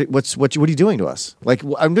are you doing to us? Like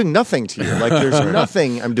I'm doing nothing to you. Like there's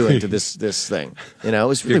nothing I'm doing to this thing. It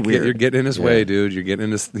was really weird. You're getting in his way, dude. You're getting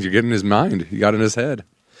in his mind. You got in his head.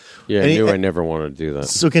 Yeah, I never wanted to do that.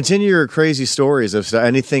 So continue your crazy stories of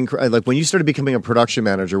anything like when you started becoming a production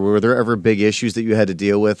manager. Were there ever big issues that you had to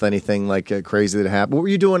deal with? Anything like crazy that happened? What were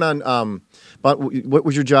you doing on? What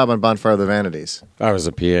was your job on Bonfire of the Vanities? I was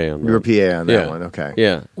a PA on that. You were a PA on that one. Okay.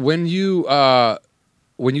 Yeah. When you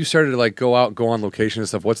started to like go on location and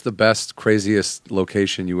stuff, what's the best, craziest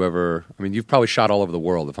location you ever? I mean, you've probably shot all over the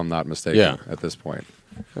world, if I'm not mistaken. Yeah. At this point,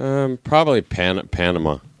 probably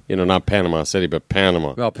Panama. Not Panama City, but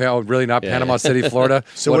Panama. Well, really not Panama City, Florida.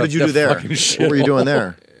 So what did you do there? What were you doing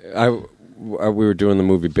there? We were doing the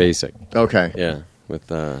movie Basic. Okay. Yeah.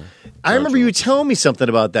 With I remember you telling me something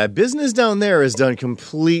about that. Business down there is done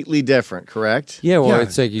completely different, correct? Yeah, well,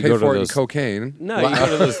 it's like you pay go to for it in those cocaine. No, you go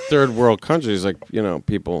to those third world countries, like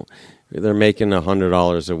people, they're making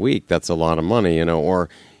 $100 a week. That's a lot of money, or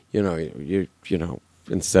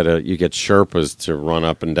instead of you get Sherpas to run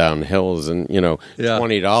up and down hills and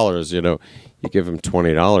 $20, you give them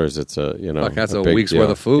 $20. It's that's a big week's deal.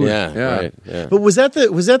 worth of food. Yeah, right. Yeah. But I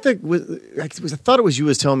thought it was you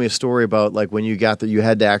was telling me a story about like when you got there, you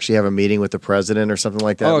had to actually have a meeting with the president or something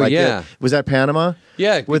like that. Oh, like yeah. Was that Panama?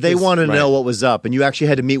 Yeah, where they wanted to know what was up, and you actually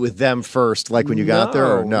had to meet with them first, like when you got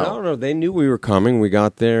there. Or no, no, they knew we were coming. We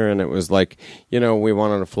got there, and it was like we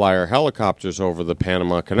wanted to fly our helicopters over the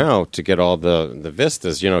Panama Canal to get all the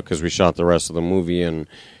vistas, because we shot the rest of the movie in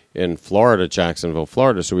Florida, Jacksonville,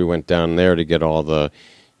 Florida. So we went down there to get all the,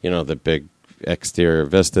 the big exterior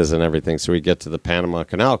vistas and everything. So we get to the Panama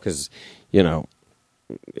Canal because,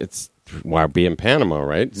 it's why be in Panama,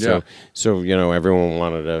 right? Yeah. So everyone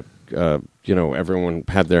wanted to, everyone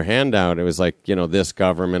had their hand out. It was like, this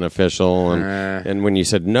government official. And when you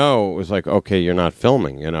said no, it was like, okay, you're not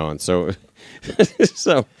filming, and so,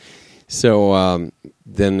 So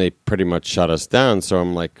then they pretty much shut us down. So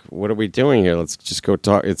I'm like, what are we doing here? Let's just go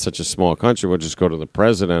talk. It's such a small country. We'll just go to the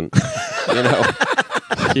president,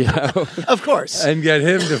 Of course. And get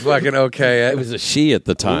him to fucking okay it. It was a she at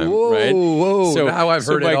the time, right? Whoa, so, now I've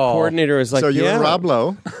heard it all. My coordinator was like, so you're Rob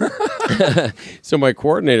Lowe. So my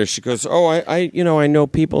coordinator, she goes, oh, I know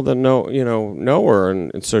people that know her.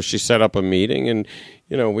 And so she set up a meeting and,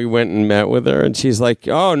 we went and met with her, and she's like,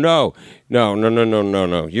 "Oh no,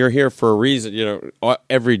 you're here for a reason."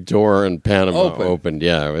 Every door in Panama opened.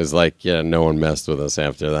 Yeah, it was like, no one messed with us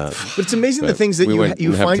after that. But it's amazing the things that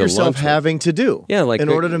you find yourself having to do. In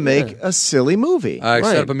order to make a silly movie. I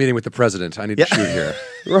set up a meeting with the president. I need to shoot here.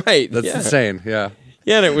 Right. That's insane. Yeah.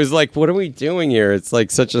 Yeah, and it was like, what are we doing here? It's like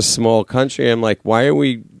such a small country. I'm like, why are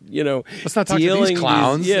we, let's not talk to these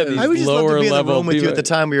clowns. These I would just love to be in the room with you at the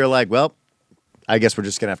time. time where you're like, well, I guess we're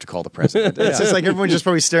just going to have to call the president. It's just like everyone's just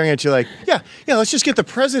probably staring at you like, yeah, let's just get the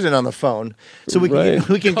president on the phone so we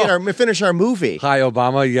can finish our movie. Hi,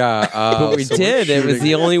 Obama. Yeah. But we did. It was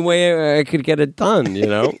the only way I could get it done,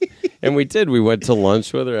 And we did. We went to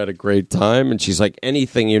lunch with her, had a great time, and she's like,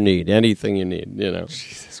 anything you need.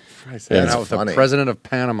 Jesus Christ. That's out with funny. the president of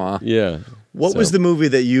Panama. Yeah. What was the movie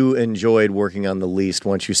that you enjoyed working on the least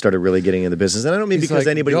once you started really getting in the business? And I don't mean because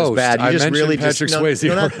anybody was bad. You I just really Patrick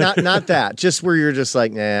Swayze. not that. Just where you're just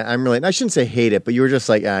like, nah, I shouldn't say hate it, but you were just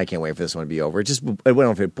like, I can't wait for this one to be over. I don't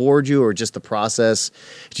know if it bored you or just the process.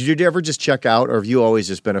 Did you ever just check out, or have you always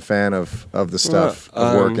just been a fan of the stuff,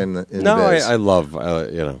 of work in the biz? I love,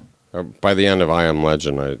 by the end of I Am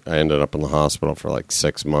Legend, I ended up in the hospital for like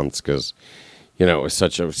 6 months because, it was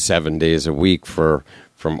such a 7 days a week from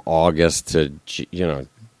August to,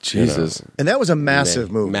 Jesus. And that was a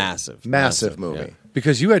massive movie. Massive movie. Yeah.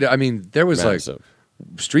 Because you had, there was Massive.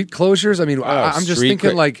 like street closures. I'm just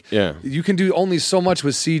thinking yeah. You can do only so much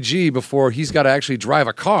with CG before he's got to actually drive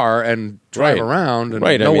a car and drive around,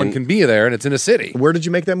 and no one can be there, and it's in a city. Where did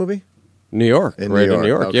you make that movie? New York. In New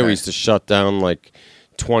York. Okay. Yeah, we used to shut down like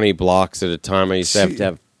 20 blocks at a time. I used to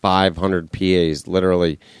have 500 PAs,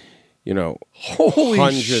 literally, Holy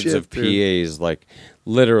hundreds shit, of dude. PAs, like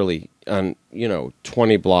literally on,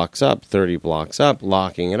 20 blocks up, 30 blocks up,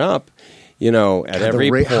 locking it up, at every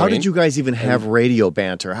point. How did you guys even have radio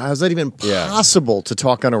banter? How is that even possible to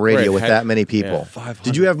talk on a radio with that many people?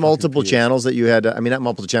 Did you have multiple channels that you had? Not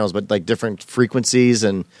multiple channels, but like different frequencies,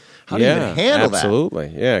 and how do you even handle that?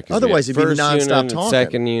 Absolutely, yeah. Otherwise, it'd be nonstop talking.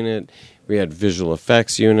 Second unit, we had visual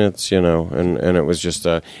effects units, and it was just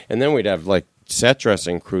and then we'd have like set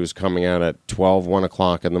dressing crews coming out at 12, 1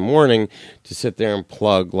 o'clock in the morning to sit there and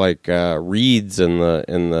plug like reeds in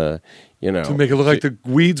the to make it look like the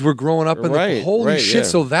weeds were growing up in the holy shit. Yeah.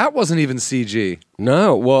 So that wasn't even CG.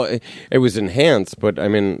 No, well, it was enhanced, but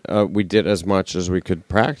we did as much as we could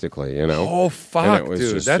practically, Oh fuck, dude,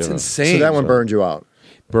 just, that's insane. So that one burned you out.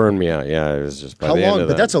 Burned me out. Yeah, it was just by how the long? end of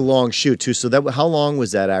But that. that's a long shoot too. So how long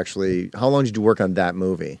was that actually? How long did you work on that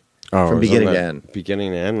movie? From beginning to end.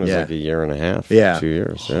 Beginning to end was like a year and a half. Yeah. 2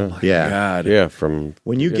 years. God. Yeah. From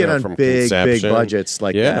when you get on from big conception. budgets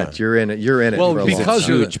like that, you're in it. You're in it. Well, for a because long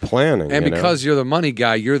time. huge planning, and because you're the money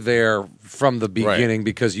guy, you're there from the beginning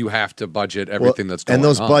because you have to budget everything that's going on. And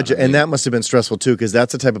those budget, and that must have been stressful too, because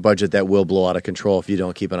that's the type of budget that will blow out of control if you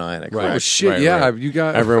don't keep an eye on it. Right. Oh shit! You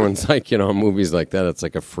got everyone's like movies like that. It's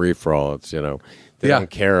like a free for all. It's they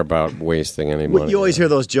don't care about wasting any money. You always hear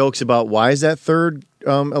those jokes about why is that third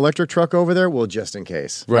electric truck over there? Well, just in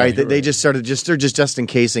case, right? They just started they're just in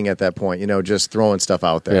casing at that point. Just throwing stuff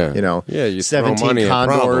out there. Yeah, you 17 throw money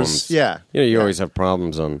Condors. At problems. Yeah, you always have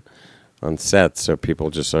problems on sets, so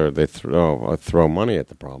people just throw money at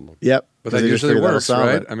the problem. Yep, but that usually works,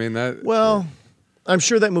 right? Well. I'm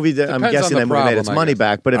sure that movie. I'm guessing that movie made its money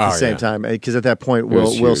back, but at the same time, because at that point,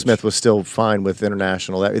 Will Smith was still fine with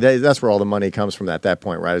international. That's where all the money comes from. At that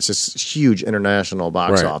point, right? It's just huge international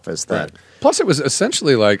box office. Plus, it was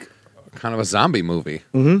essentially like kind of a zombie movie.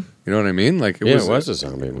 Mm-hmm. You know what I mean? Like it was a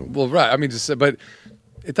zombie movie. Well, right. But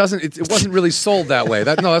it doesn't. It wasn't really sold that way.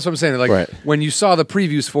 That's what I'm saying. Like when you saw the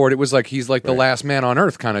previews for it, it was like he's like the last man on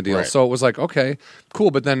Earth kind of deal. Right. So it was like okay,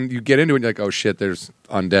 cool. But then you get into it, and you're like, oh shit, there's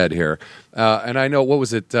undead here. And I know what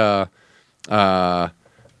was it?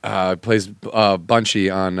 Plays Bunchy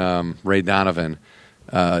on Ray Donovan.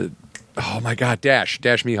 Oh my God, Dash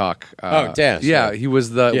Mihawk. Dash. Yeah, he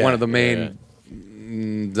was one of the main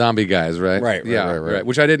zombie guys, right? Right.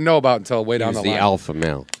 Which I didn't know about until way down the line. The alpha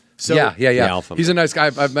male. So, yeah. He's a nice guy.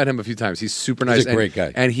 I've met him a few times. He's super nice. He's a great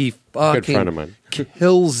guy. And he good friend of mine.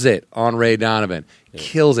 Kills it on Ray Donovan. Yeah.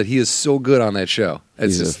 Kills it. He is so good on that show.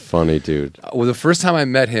 He's a funny dude. Well, the first time I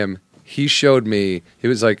met him, he showed me. He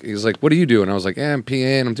was like, "What do you do?" And I was like, "I'm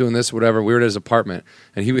PAing. I'm doing this, whatever." We were at his apartment,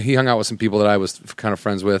 and he hung out with some people that I was kind of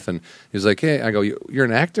friends with. And he was like, "Hey," I go, "You're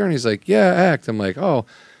an actor?" And he's like, "Yeah, I act." I'm like, "Oh."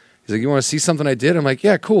 He's like, "You want to see something I did?" I'm like,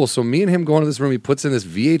 "Yeah, cool." So me and him go into this room. He puts in this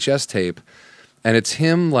VHS tape. And it's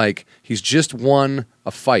him like he's just won a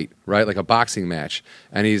fight, right? Like a boxing match.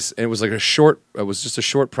 And it was just a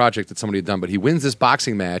short project that somebody had done, but he wins this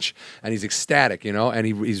boxing match and he's ecstatic, and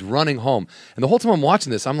he's running home. And the whole time I'm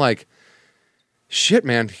watching this, I'm like, shit,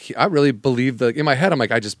 man, I really believe that. In my head, I'm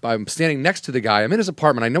like, I'm standing next to the guy. I'm in his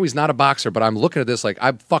apartment. I know he's not a boxer, but I'm looking at this like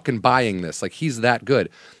I'm fucking buying this. Like he's that good.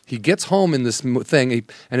 He gets home in this thing,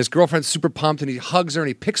 and his girlfriend's super pumped, and he hugs her, and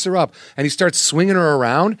he picks her up, and he starts swinging her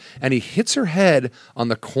around, and he hits her head on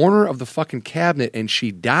the corner of the fucking cabinet, and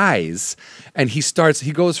she dies. And he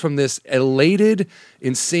goes from this elated,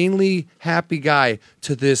 insanely happy guy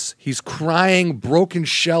to this, he's crying, broken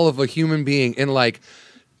shell of a human being in like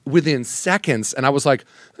within seconds. And I was like,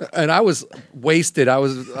 and I was wasted. I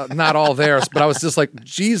was not all there, but I was just like,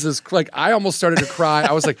 Jesus, like I almost started to cry.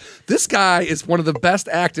 I was like, this guy is one of the best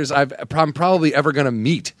actors I'm probably ever going to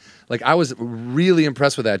meet. Like I was really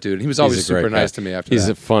impressed with that dude. He was always super nice to me after that.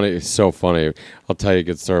 He's so funny. I'll tell you a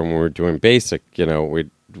good story. When we were doing Basic, we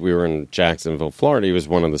were in Jacksonville, Florida. He was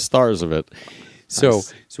one of the stars of it. So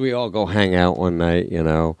we all go hang out one night,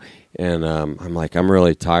 and I'm like, I'm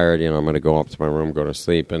really tired, I'm going to go up to my room, go to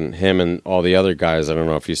sleep. And him and all the other guys, I don't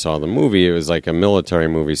know if you saw the movie, it was like a military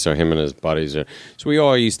movie, so him and his buddies so we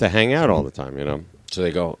all used to hang out all the time, So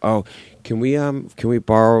they go, oh, can we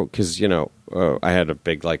borrow, because, I had a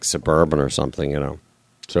big, like, Suburban or something,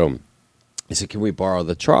 So I said, can we borrow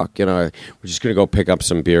the truck? We're just going to go pick up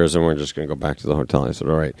some beers and we're just going to go back to the hotel. I said,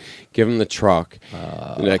 all right, give him the truck.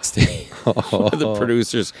 The next day, one of the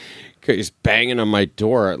producers, he's banging on my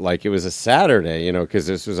door like it was a Saturday, because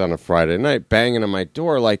this was on a Friday night, banging on my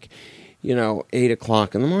door like, 8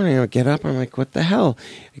 o'clock in the morning. I get up, I'm like, what the hell?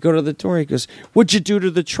 I go to the door, he goes, what'd you do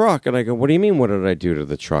to the truck? And I go, what do you mean, what did I do to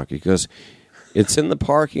the truck? He goes, it's in the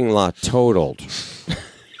parking lot, totaled.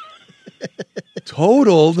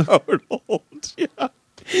 Totaled? Yeah.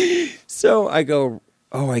 So I go,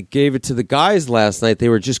 oh, I gave it to the guys last night. They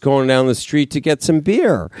were just going down the street to get some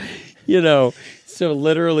beer, So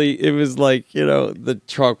literally, it was like, the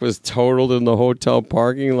truck was totaled in the hotel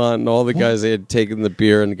parking lot, and all the guys, they had taken the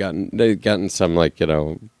beer and they'd gotten some, like,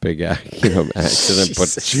 big, accident,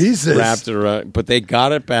 but Jesus. Wrapped it around. But they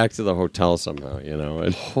got it back to the hotel somehow,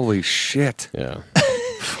 And, holy shit. Yeah.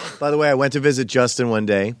 By the way, I went to visit Justin one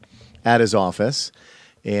day at his office,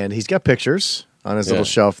 and he's got pictures on his little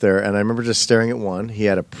shelf there, and I remember just staring at one. He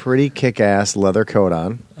had a pretty kick-ass leather coat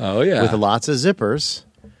on. Oh, yeah. With lots of zippers.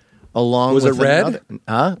 Was it red?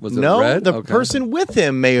 Was it no, red? The person with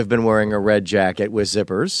him may have been wearing a red jacket with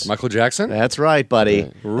zippers. Michael Jackson? That's right, buddy.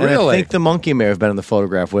 Really? And I think the monkey may have been in the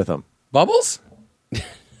photograph with him. Bubbles?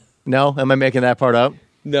 No? Am I making that part up?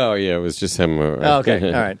 No, yeah, it was just him. Okay,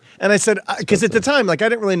 all right. And I said, because at the time, like, I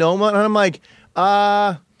didn't really know him, and I'm like,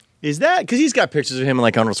 is that? Because he's got pictures of him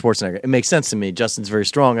like Arnold Schwarzenegger. It makes sense to me. Justin's very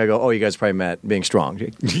strong. I go, oh, you guys probably met being strong.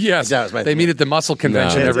 Yes. That was my they thing. meet at the muscle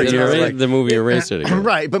convention every year. Like, the movie Eraser together.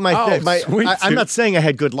 Right, but I'm not saying I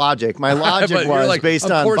had good logic. My logic was like,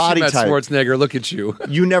 based on body type. Schwarzenegger, look at you.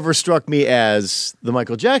 You never struck me as the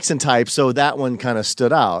Michael Jackson type, so that one kind of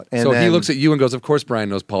stood out. And so then, he looks at you and goes, of course Brian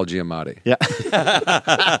knows Paul Giamatti. Yeah.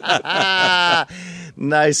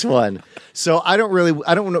 Nice one. So I don't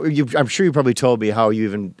know. I'm sure you probably told me how you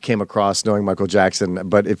even came across knowing Michael Jackson,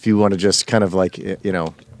 but if you want to just kind of like,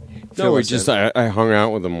 No, I hung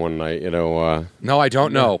out with him one night, No, I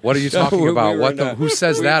don't know. What are you talking about? Who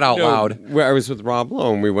says that out loud? I was with Rob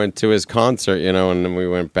Lowe, and we went to his concert, and then we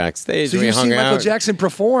went backstage. So we you hung see out. Michael Jackson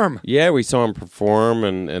perform? Yeah, we saw him perform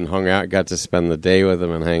and hung out. Got to spend the day with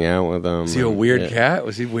him and hang out with him. Was he a weird cat?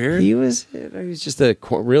 Was he weird? He was just a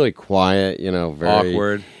really quiet, very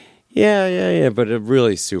awkward. Yeah, but a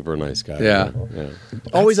really super nice guy. Yeah.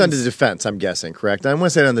 Always on the defense, I'm guessing, correct? I want to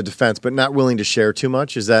say on the defense, but not willing to share too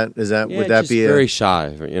much. Is that would that be very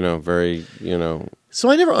shy? Very. So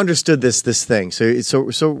I never understood this thing.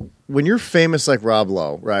 So when you're famous like Rob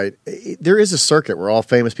Lowe, right? There is a circuit where all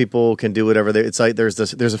famous people can do whatever it's like. There's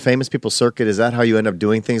a famous people circuit. Is that how you end up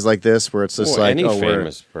doing things like this, where it's just any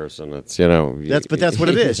famous person? It's that's what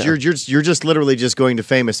it is. You're just literally just going to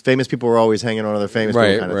famous people are always hanging on other famous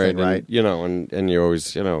people kind of thing, right? And you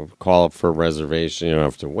always call up for a reservation. You don't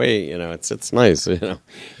have to wait. It's nice.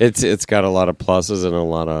 It's got a lot of pluses and a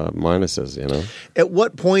lot of minuses. At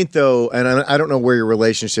what point though? And I don't know where your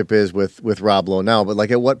relationship is with Rob Lowe now, but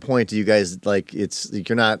like at what point do you guys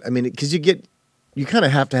you're not? I mean, because you kind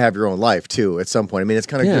of have to have your own life too at some point. I mean, it's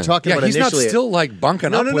kind of you're talking about he's initially. Not still like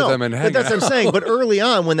bunking up with him and hanging But that's out. what I'm saying. But early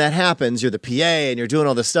on, when that happens, you're the PA and you're doing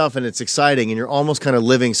all this stuff and it's exciting and you're almost kind of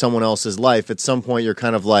living someone else's life. At some point, you're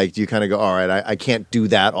kind of like, do you kind of go, all right, I can't do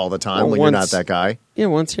that all the time when you're not that guy. Yeah,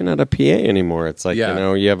 once you're not a PA anymore, it's like you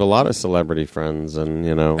have a lot of celebrity friends and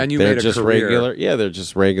and they're made a just career. regular. Yeah, they're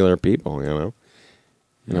just regular people.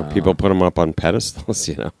 People put them up on pedestals.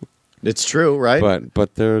 It's true, right?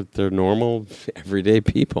 But they're normal, everyday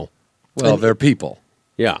people. Well, they're people.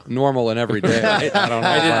 normal and everyday. I don't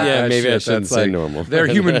know. Maybe I shouldn't say normal. They're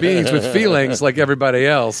human beings with feelings like everybody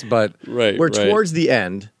else, but we're towards the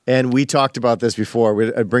end, and we talked about this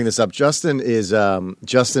before. I bring this up. Justin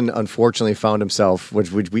unfortunately found himself,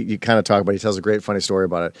 which we kind of talk about. He tells a great funny story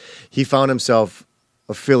about it. He found himself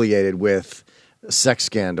affiliated with a sex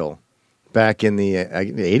scandal back in the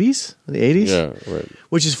 80s? The 80s? Yeah, right.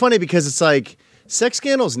 Which is funny because it's like sex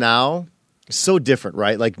scandals now so different,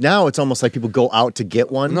 right? Like now it's almost like people go out to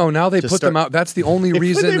get one. No, now they put them out. That's the only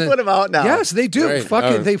reason. They put them out now. Yes, they do.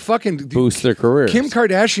 Right. They fucking boost their careers. Kim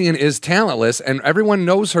Kardashian is talentless, and everyone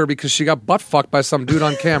knows her because she got butt fucked by some dude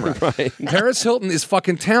on camera. Right. Paris Hilton is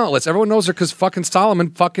fucking talentless. Everyone knows her because fucking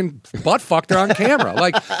Solomon fucking butt fucked her on camera.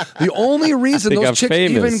 Like the only reason those chicks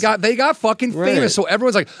even got fucking famous. So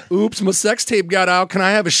everyone's like, "Oops, my sex tape got out. Can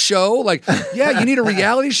I have a show?" Like, yeah, you need a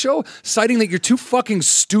reality show citing that you're too fucking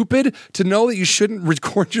stupid to know that you shouldn't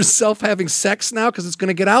record yourself having sex now because it's going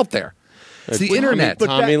to get out there. It's the internet.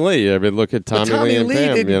 Tommy Lee. I mean, look at Tommy Lee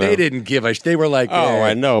and Pam. They didn't give a. They were like,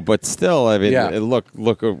 I know, but still, I mean, look,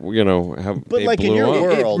 you know, how but they like blew in your up.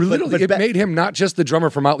 world, it made him not just the drummer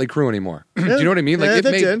for Motley Crue anymore. Do you know what I mean? Like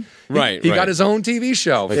it made. Right. He got his own TV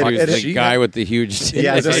show. Like he was the guy with the huge titties.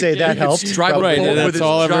 Yeah, I was gonna say that helped. Right, and that's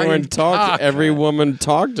all everyone talked. Every woman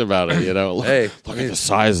talked about it. You know, look at the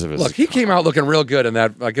size of his. Look, he came out looking real good in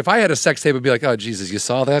that. Like, if I had a sex tape, I'd be like, "Oh Jesus, you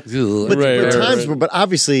saw that?" But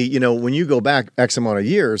obviously, you know, when you go back X amount of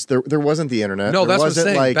years, there wasn't the internet. No, there that's what I'm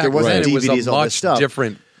saying. like there wasn't DVDs, all this stuff.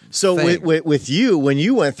 Different. So with you, when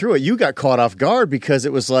you went through it, you got caught off guard because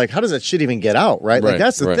it was like, how does that shit even get out, right? Like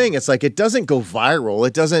that's the thing. It's like it doesn't go viral.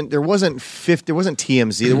 It doesn't. There wasn't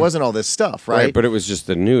TMZ. There wasn't all this stuff, right? But it was just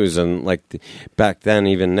the news, and like back then,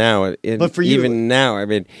 even now, but for you, even now, I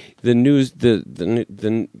mean, the news,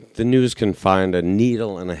 the news can find a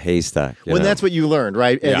needle in a haystack. When that's what you learned,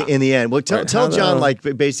 right? In the end, well, tell John like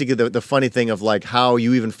basically the funny thing of like how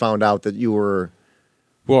you even found out that you were.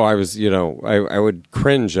 Well, I was, you know, I would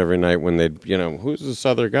cringe every night when they'd, you know, who's this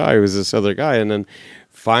other guy? Who's this other guy? And then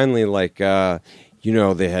finally, like, you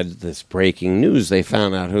know, they had this breaking news. They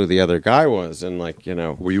found out who the other guy was, and like, you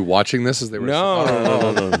know, were you watching this as they were?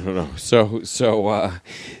 No. So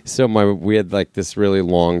we had like this really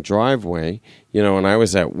long driveway, you know, and I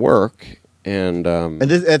was at work. And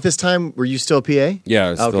at this time, were you still a PA?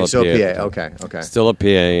 Yeah, I was still a PA. Okay. Still a PA,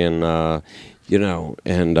 and you know,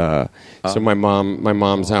 and so my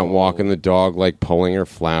mom's out walking the dog, like pulling her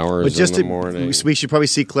flowers but just in the morning. We should probably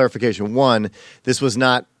seek clarification. One, this was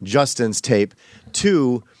not Justin's tape.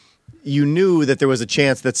 Two, you knew that there was a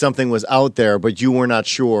chance that something was out there, but you were not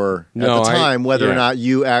sure at the time whether or not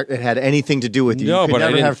it had anything to do with you. No, you could but never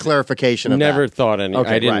I didn't have clarification of never that. thought any.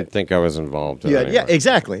 Okay, I didn't think I was involved. Yeah,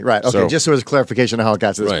 exactly. Right. Okay, just so there's clarification of how it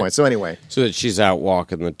got to this point. So anyway. So that she's out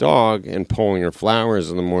walking the dog and pulling her flowers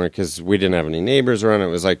in the morning because we didn't have any neighbors around. It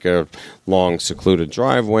was like a long, secluded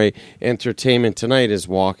driveway. Entertainment Tonight is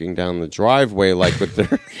walking down the driveway like with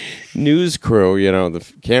their news crew, you know, the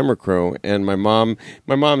camera crew, and my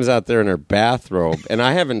mom's out there in her bathrobe, and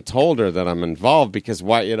I haven't told her that I'm involved because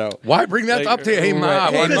why bring that up to you? Hey, Ma,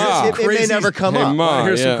 it may never come up. Ma,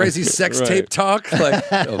 here's some crazy sex tape talk, like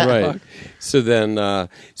right. So then they're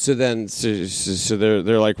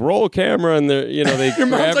like, roll camera, and they're, you know, they your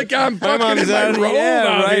mom's like, I'm fucking in my robe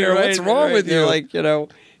out here. What's wrong with you? They're like, you know.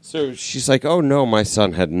 So she's like, "Oh no, my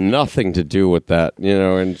son had nothing to do with that," you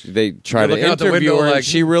know. And they try to interview her, and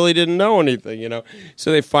she really didn't know anything, you know.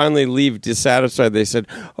 So they finally leave dissatisfied. They said,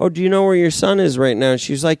 "Oh, do you know where your son is right now?" And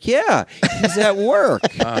she was like, "Yeah, he's at work."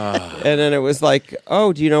 And then it was like,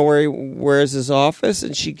 "Oh, do you know where is his office?"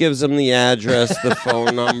 And she gives him the address, the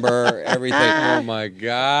phone number, everything. Oh my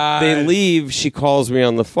God! They leave. She calls me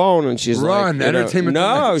on the phone, and she's like, Entertainment.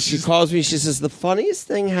 No, she calls me. She says, "The funniest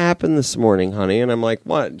thing happened this morning, honey." And I'm like,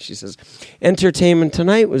 "What?" And she says, Entertainment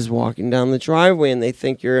Tonight was walking down the driveway, and they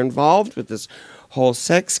think you're involved with this whole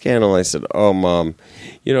sex scandal. I said, "Oh, Mom,"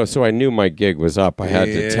 you know. So I knew my gig was up. I had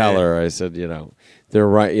to tell her. I said, "You know, they're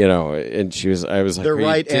right," you know. And I was like, "They're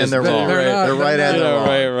right and they're wrong. They're right and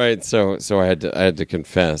they're wrong." Right. So I had to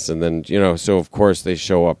confess, and then, you know, so of course they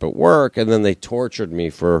show up at work, and then they tortured me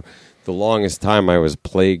for the longest time. I was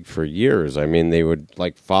plagued for years. I mean, they would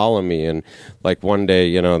like follow me, and like one day,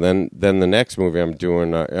 you know, then the next movie I'm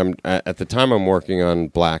doing, at the time I'm working on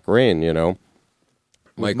Black Rain, you know.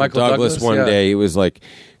 Michael Douglas one day, he was like,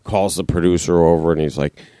 calls the producer over, and he's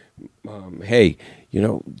like, "Hey, you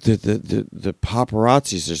know, the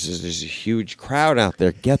paparazzis, there's a huge crowd out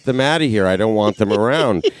there. Get them out of here. I don't want them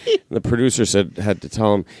around." And the producer had to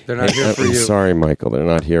tell him, "They're not here for you." "Sorry, Michael, they're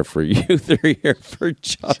not here for you. They're here for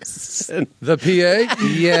Justin." The PA?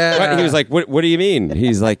 Yeah. But he was like, what do you mean?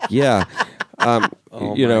 He's like, "Yeah.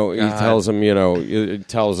 you know, he tells him, you know, it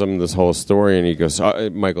tells him this whole story, and he goes,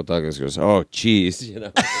 Michael Douglas goes, oh, geez, you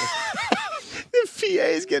know. The PA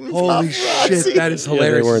is getting holy shit, that is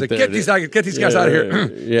hilarious. Yeah, like, get these guys out of here.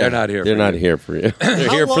 They're not here. They're not here for you. They're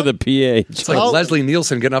here for the PA. It's like Leslie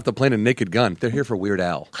Nielsen getting off the plane in Naked Gun. They're here for Weird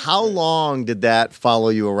Al. How long did that follow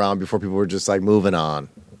you around before people were just like moving on?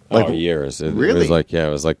 Like, years. Really? It was like, it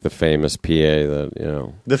was like the famous PA that, you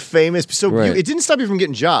know. The famous. So Right. it didn't stop you from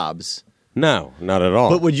getting jobs. No, not at all.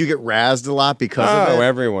 But would you get razzed a lot because of it?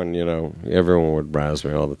 Everyone, you know, everyone would razz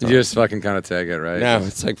me all the time. You just fucking kind of tag it, right? Now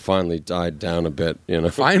it's like finally died down a bit, you know.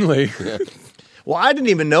 Finally. Well, I didn't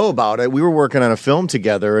even know about it. We were working on a film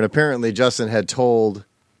together, and apparently Justin had told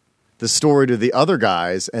the story to the other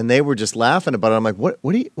guys, and they were just laughing about it. I'm like, what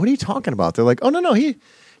are you talking about? They're like, oh, no, he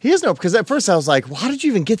has no, because at first I was like, well, how did you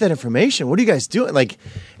even get that information? What are you guys doing? Like,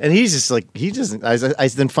 and he's just like, he doesn't.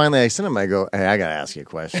 Then finally I sent him. I go, hey, I gotta ask you a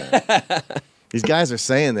question. These guys are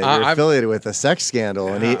saying that you're affiliated with a sex scandal,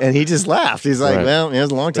 and he just laughed. He's like, Right. well, it was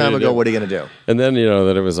a long time ago. What are you gonna do? And then, you know,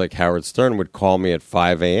 that it was like Howard Stern would call me at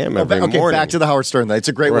 5 a.m. every morning. Okay, back to the Howard Stern thing. It's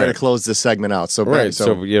a great way to close this segment out. So, Right.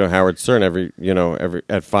 So, you know, Howard Stern every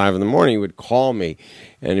at 5 in the morning he would call me,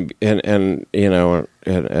 and you know,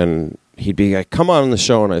 and he'd be like, "Come on the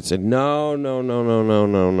show," and I'd say, "No."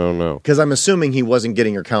 Because I'm assuming he wasn't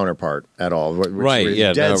getting your counterpart at all. Right?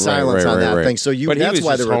 Yeah. Dead silence on that thing. So but that's he was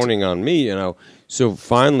why just they were honing on me, you know. So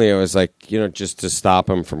finally, I was like, you know, just to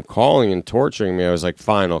stop him from calling and torturing me, I was like,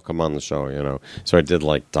 "Fine, I'll come on the show," you know. So I did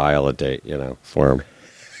like dial a date, you know, for him.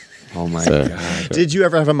 Oh my god! Did you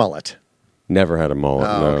ever have a mullet? Never had a mullet.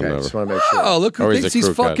 Oh, no, okay. never. Just want to make sure. Oh, look who Or thinks he's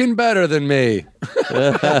crew cut. fucking better than me.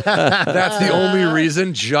 That's the only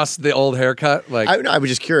reason, just the old haircut. Like, I was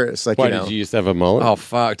just curious. Like, Why you know, did you used to have a mullet? oh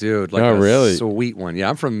fuck, dude! Like Oh, a really? sweet one. Yeah,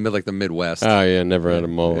 I'm from like the Midwest. Oh yeah, never had a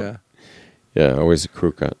mullet. Yeah. Yeah, always a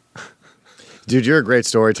crew cut. dude, you're a great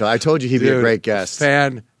storyteller. I told you he'd be a great guest.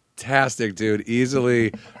 Fantastic, dude.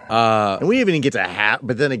 Easily. And we didn't even get to have.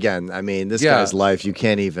 But then again, I mean, this guy's life, you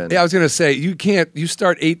can't even. Yeah, I was gonna say you can't. You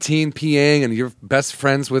start 18 PAing and you're best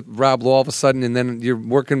friends with Rob Lowe all of a sudden, and then you're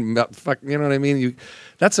working. Fuck, you know what I mean?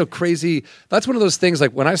 That's so crazy. That's one of those things.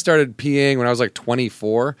 Like when I started PAing when I was like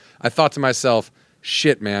 24, I thought to myself,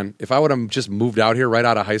 "Shit, man! If I would have just moved out here right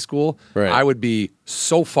out of high school, I would be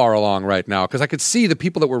so far along right now." Because I could see the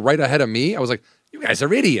people that were right ahead of me. I was like, "You guys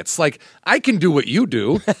are idiots! Like I can do what you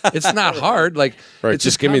do. It's not hard. Like Right, it's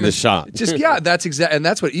just give me the shot." That's exact. And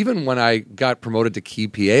that's what. Even when I got promoted to key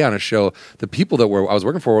PA on a show, the people that I was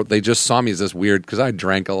working for, they just saw me as this weird because I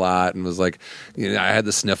drank a lot and was like, you know, I had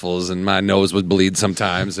the sniffles and my nose would bleed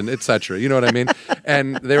sometimes and etc. You know what I mean?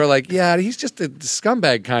 And they were like, "Yeah, he's just a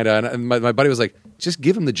scumbag kind of." And my buddy was like, "Just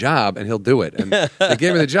give him the job and he'll do it." And they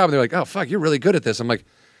gave me the job and they're like, "Oh fuck, you're really good at this." I'm like.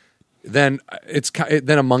 Then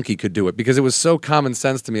a monkey could do it because it was so common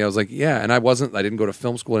sense to me. I was like, yeah, and I didn't go to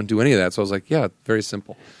film school and do any of that. So I was like, yeah, very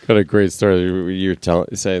simple. Got a great story. You were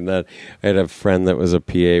saying that I had a friend that was a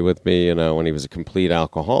PA with me, you know, when he was a complete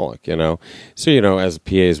alcoholic, you know. So, you know, as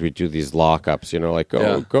PAs, we do these lockups, you know, like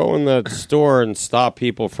go in the store and stop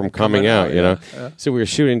people from coming out, you know. Yeah. So we were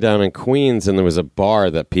shooting down in Queens, and there was a bar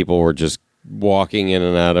that people were just walking in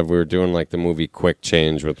and out of. We were doing like the movie Quick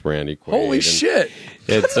Change with Randy Quaid. Holy shit.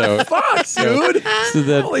 And so, fuck, dude.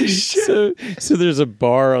 Holy shit. So there's a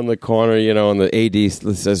bar on the corner, you know, and the AD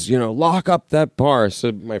says, you know, lock up that bar.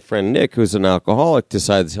 So my friend Nick, who's an alcoholic,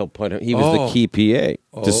 decides he was the key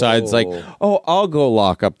PA. Decides like, I'll go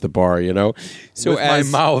lock up the bar, you know. So with my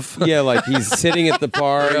mouth. Yeah, like he's sitting at the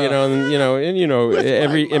bar, you know,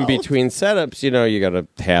 in between setups, you know, you got a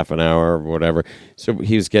half an hour or whatever. So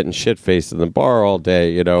he was getting shit faced in the bar all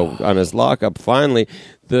day, you know, on his lockup. Finally,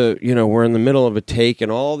 we're in the middle of a take, and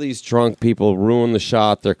all these drunk people ruin the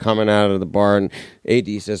shot. They're coming out of the bar, and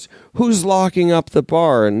AD says, "Who's locking up the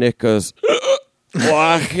bar?" And Nick goes,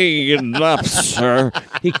 "Locking it up, sir."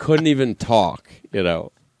 He couldn't even talk, you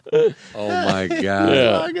know. Oh my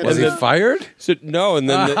god! Yeah. Was he fired? So no, and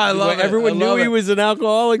then everyone knew he was an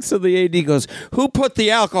alcoholic. So the AD goes, "Who put the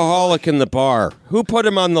alcoholic in the bar? Who put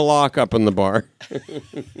him on the lockup in the bar?"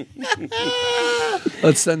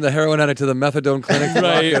 Let's send the heroin addict to the methadone clinic to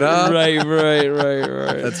lock it up.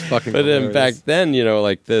 Right. That's fucking. But then hilarious. back then, you know,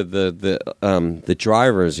 like the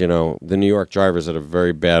drivers, you know, the New York drivers had a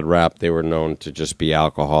very bad rap. They were known to just be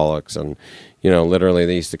alcoholics, and you know, literally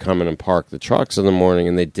they used to come in and park the trucks in the morning,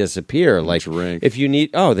 and they'd disappear. Like drink. If you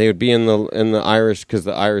need, they would be in the Irish, because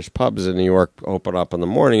the Irish pubs in New York open up in the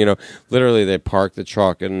morning. You know, literally they'd park the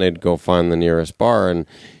truck and they'd go find the nearest bar, and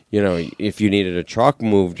you know, if you needed a truck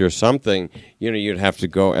moved or something, you know, you'd have to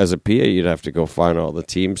go as a PA. You'd have to go find all the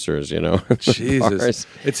Teamsters. You know, Jesus,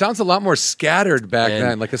 it sounds a lot more scattered back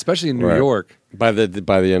then, like especially in New York. By the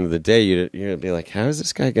end of the day, you'd be like, "How is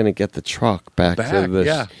this guy going to get the truck back to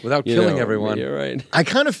the without killing everyone?" You're right. I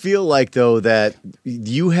kind of feel like though that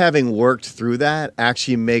you having worked through that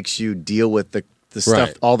actually makes you deal with the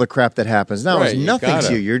stuff, all the crap that happens. Now it's nothing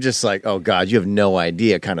to you. You're just like, oh God, you have no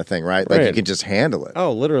idea, kind of thing, right? Like you can just handle it.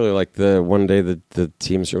 Oh, literally, like the one day the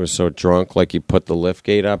Teamster was so drunk, like he put the lift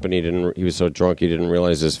gate up, and he was so drunk he didn't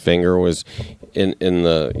realize his finger was in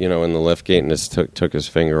the lift gate, and just took his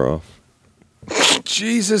finger off.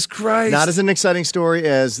 Jesus Christ! Not as an exciting story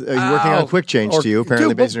as working on Quick Change to you,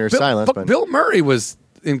 apparently based on your silence. But Bill Murray was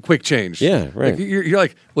in Quick Change. Yeah, right. Like, you're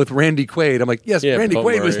like, with Randy Quaid. I'm like, yes, Randy Bill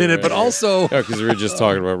Quaid Murray, was in it, but also... because we were just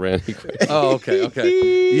talking about Randy Quaid. Oh,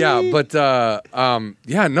 okay. Yeah, but, that...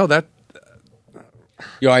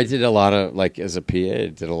 I did a lot of, like, as a PA, I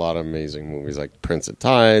did a lot of amazing movies, like Prince of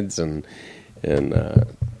Tides and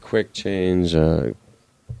Quick Change,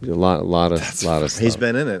 a lot of stuff. He's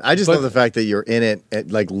been in it. I just love the fact that you're in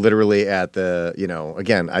it, like literally at the,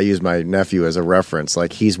 again, I use my nephew as a reference.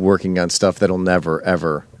 Like he's working on stuff that'll never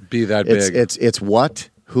ever be that big. It's what?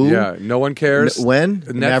 Who? Yeah, no one cares. When?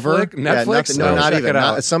 Netflix? Never? Netflix? No, not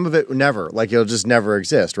even. Some of it never. Like it'll just never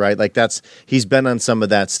exist, right? Like he's been on some of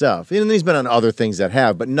that stuff. And he's been on other things that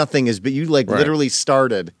have, but nothing is, but you literally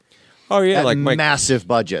started at like massive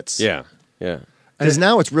budgets. Yeah. Because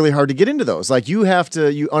now it's really hard to get into those. Like you have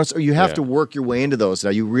to work your way into those.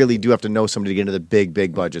 Now you really do have to know somebody to get into the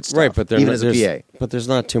big budget stuff. Right, but even as a PA. But there's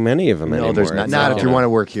not too many of them anymore. No, there's not. Not if you want to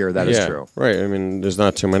work here. That is true. Right. I mean, there's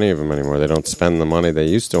not too many of them anymore. They don't spend the money they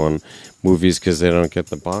used to on movies because they don't get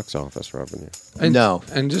the box office revenue. No.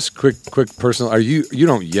 And just quick personal. You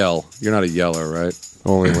don't yell. You're not a yeller, right?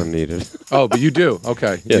 Only when needed. Oh, but you do.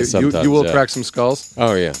 Okay. Yeah, sometimes, you will crack some skulls.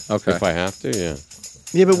 Oh yeah. Okay. If I have to, yeah.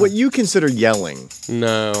 Yeah, but what you consider yelling?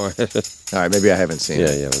 No. All right, maybe I haven't seen it.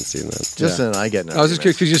 Yeah, you haven't seen that. Justin and I get no. I was just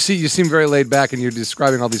curious because you seem very laid back and you're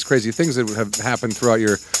describing all these crazy things that have happened throughout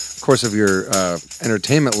your course of your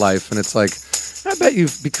entertainment life, and it's like, I bet you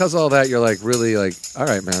because of all that you're like really like, all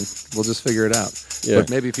right, man, we'll just figure it out. Yeah. But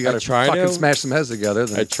maybe if you got to fucking smash some heads together,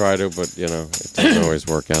 then I try to, but it doesn't always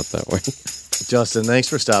work out that way. Justin, thanks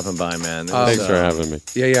for stopping by, man. Thanks for having me.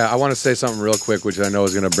 Yeah. I want to say something real quick, which I know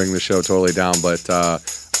is going to bring the show totally down, but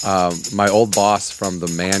my old boss from The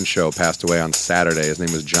Man Show passed away on Saturday. His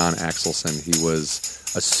name was John Axelson. He was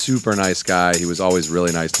a super nice guy. He was always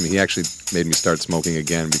really nice to me. He actually made me start smoking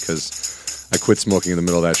again because I quit smoking in the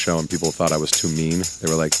middle of that show and people thought I was too mean.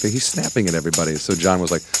 They were like, he's snapping at everybody. So John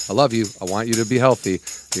was like, I love you. I want you to be healthy.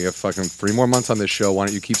 You have fucking 3 more months on this show. Why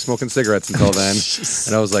don't you keep smoking cigarettes until then?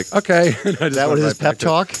 And I was like, okay. That was his pep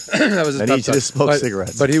talk? That was his pep talk. I need you to smoke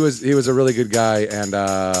cigarettes. But he was a really good guy, and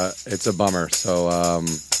it's a bummer. So,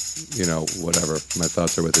 whatever. My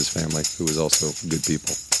thoughts are with his family, who was also good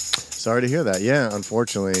people. Sorry to hear that. Yeah,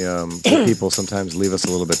 unfortunately, people sometimes leave us a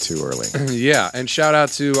little bit too early. Yeah, and shout out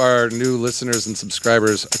to our new listeners and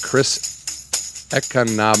subscribers, Chris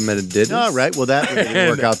Economididis. All right, well, that didn't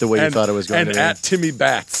work out the way you thought it was going to be. And at Timmy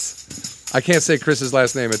Bats. I can't say Chris's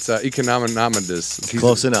last name. It's Economididis.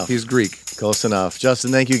 Close enough. He's Greek. Close enough.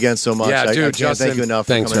 Justin, thank you again so much. Yeah, dude, I can't Justin, thank you enough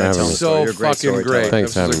thanks for coming for and telling having the story. So You're a great fucking great.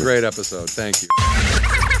 Thanks This was for a great episode. Thank you.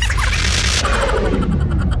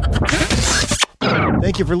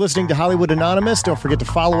 Thank you for listening to Hollywood Anonymous. Don't forget to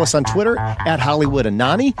follow us on Twitter at Hollywood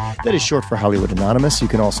Anani. That is short for Hollywood Anonymous. You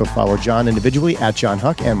can also follow John individually at John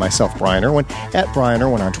Huck and myself, Brian Irwin, at Brian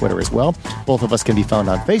Irwin on Twitter as well. Both of us can be found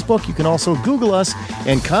on Facebook. You can also Google us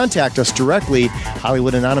and contact us directly,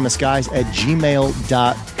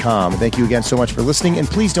 HollywoodAnonymousGuys@gmail.com. Thank you again so much for listening, and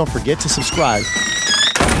please don't forget to subscribe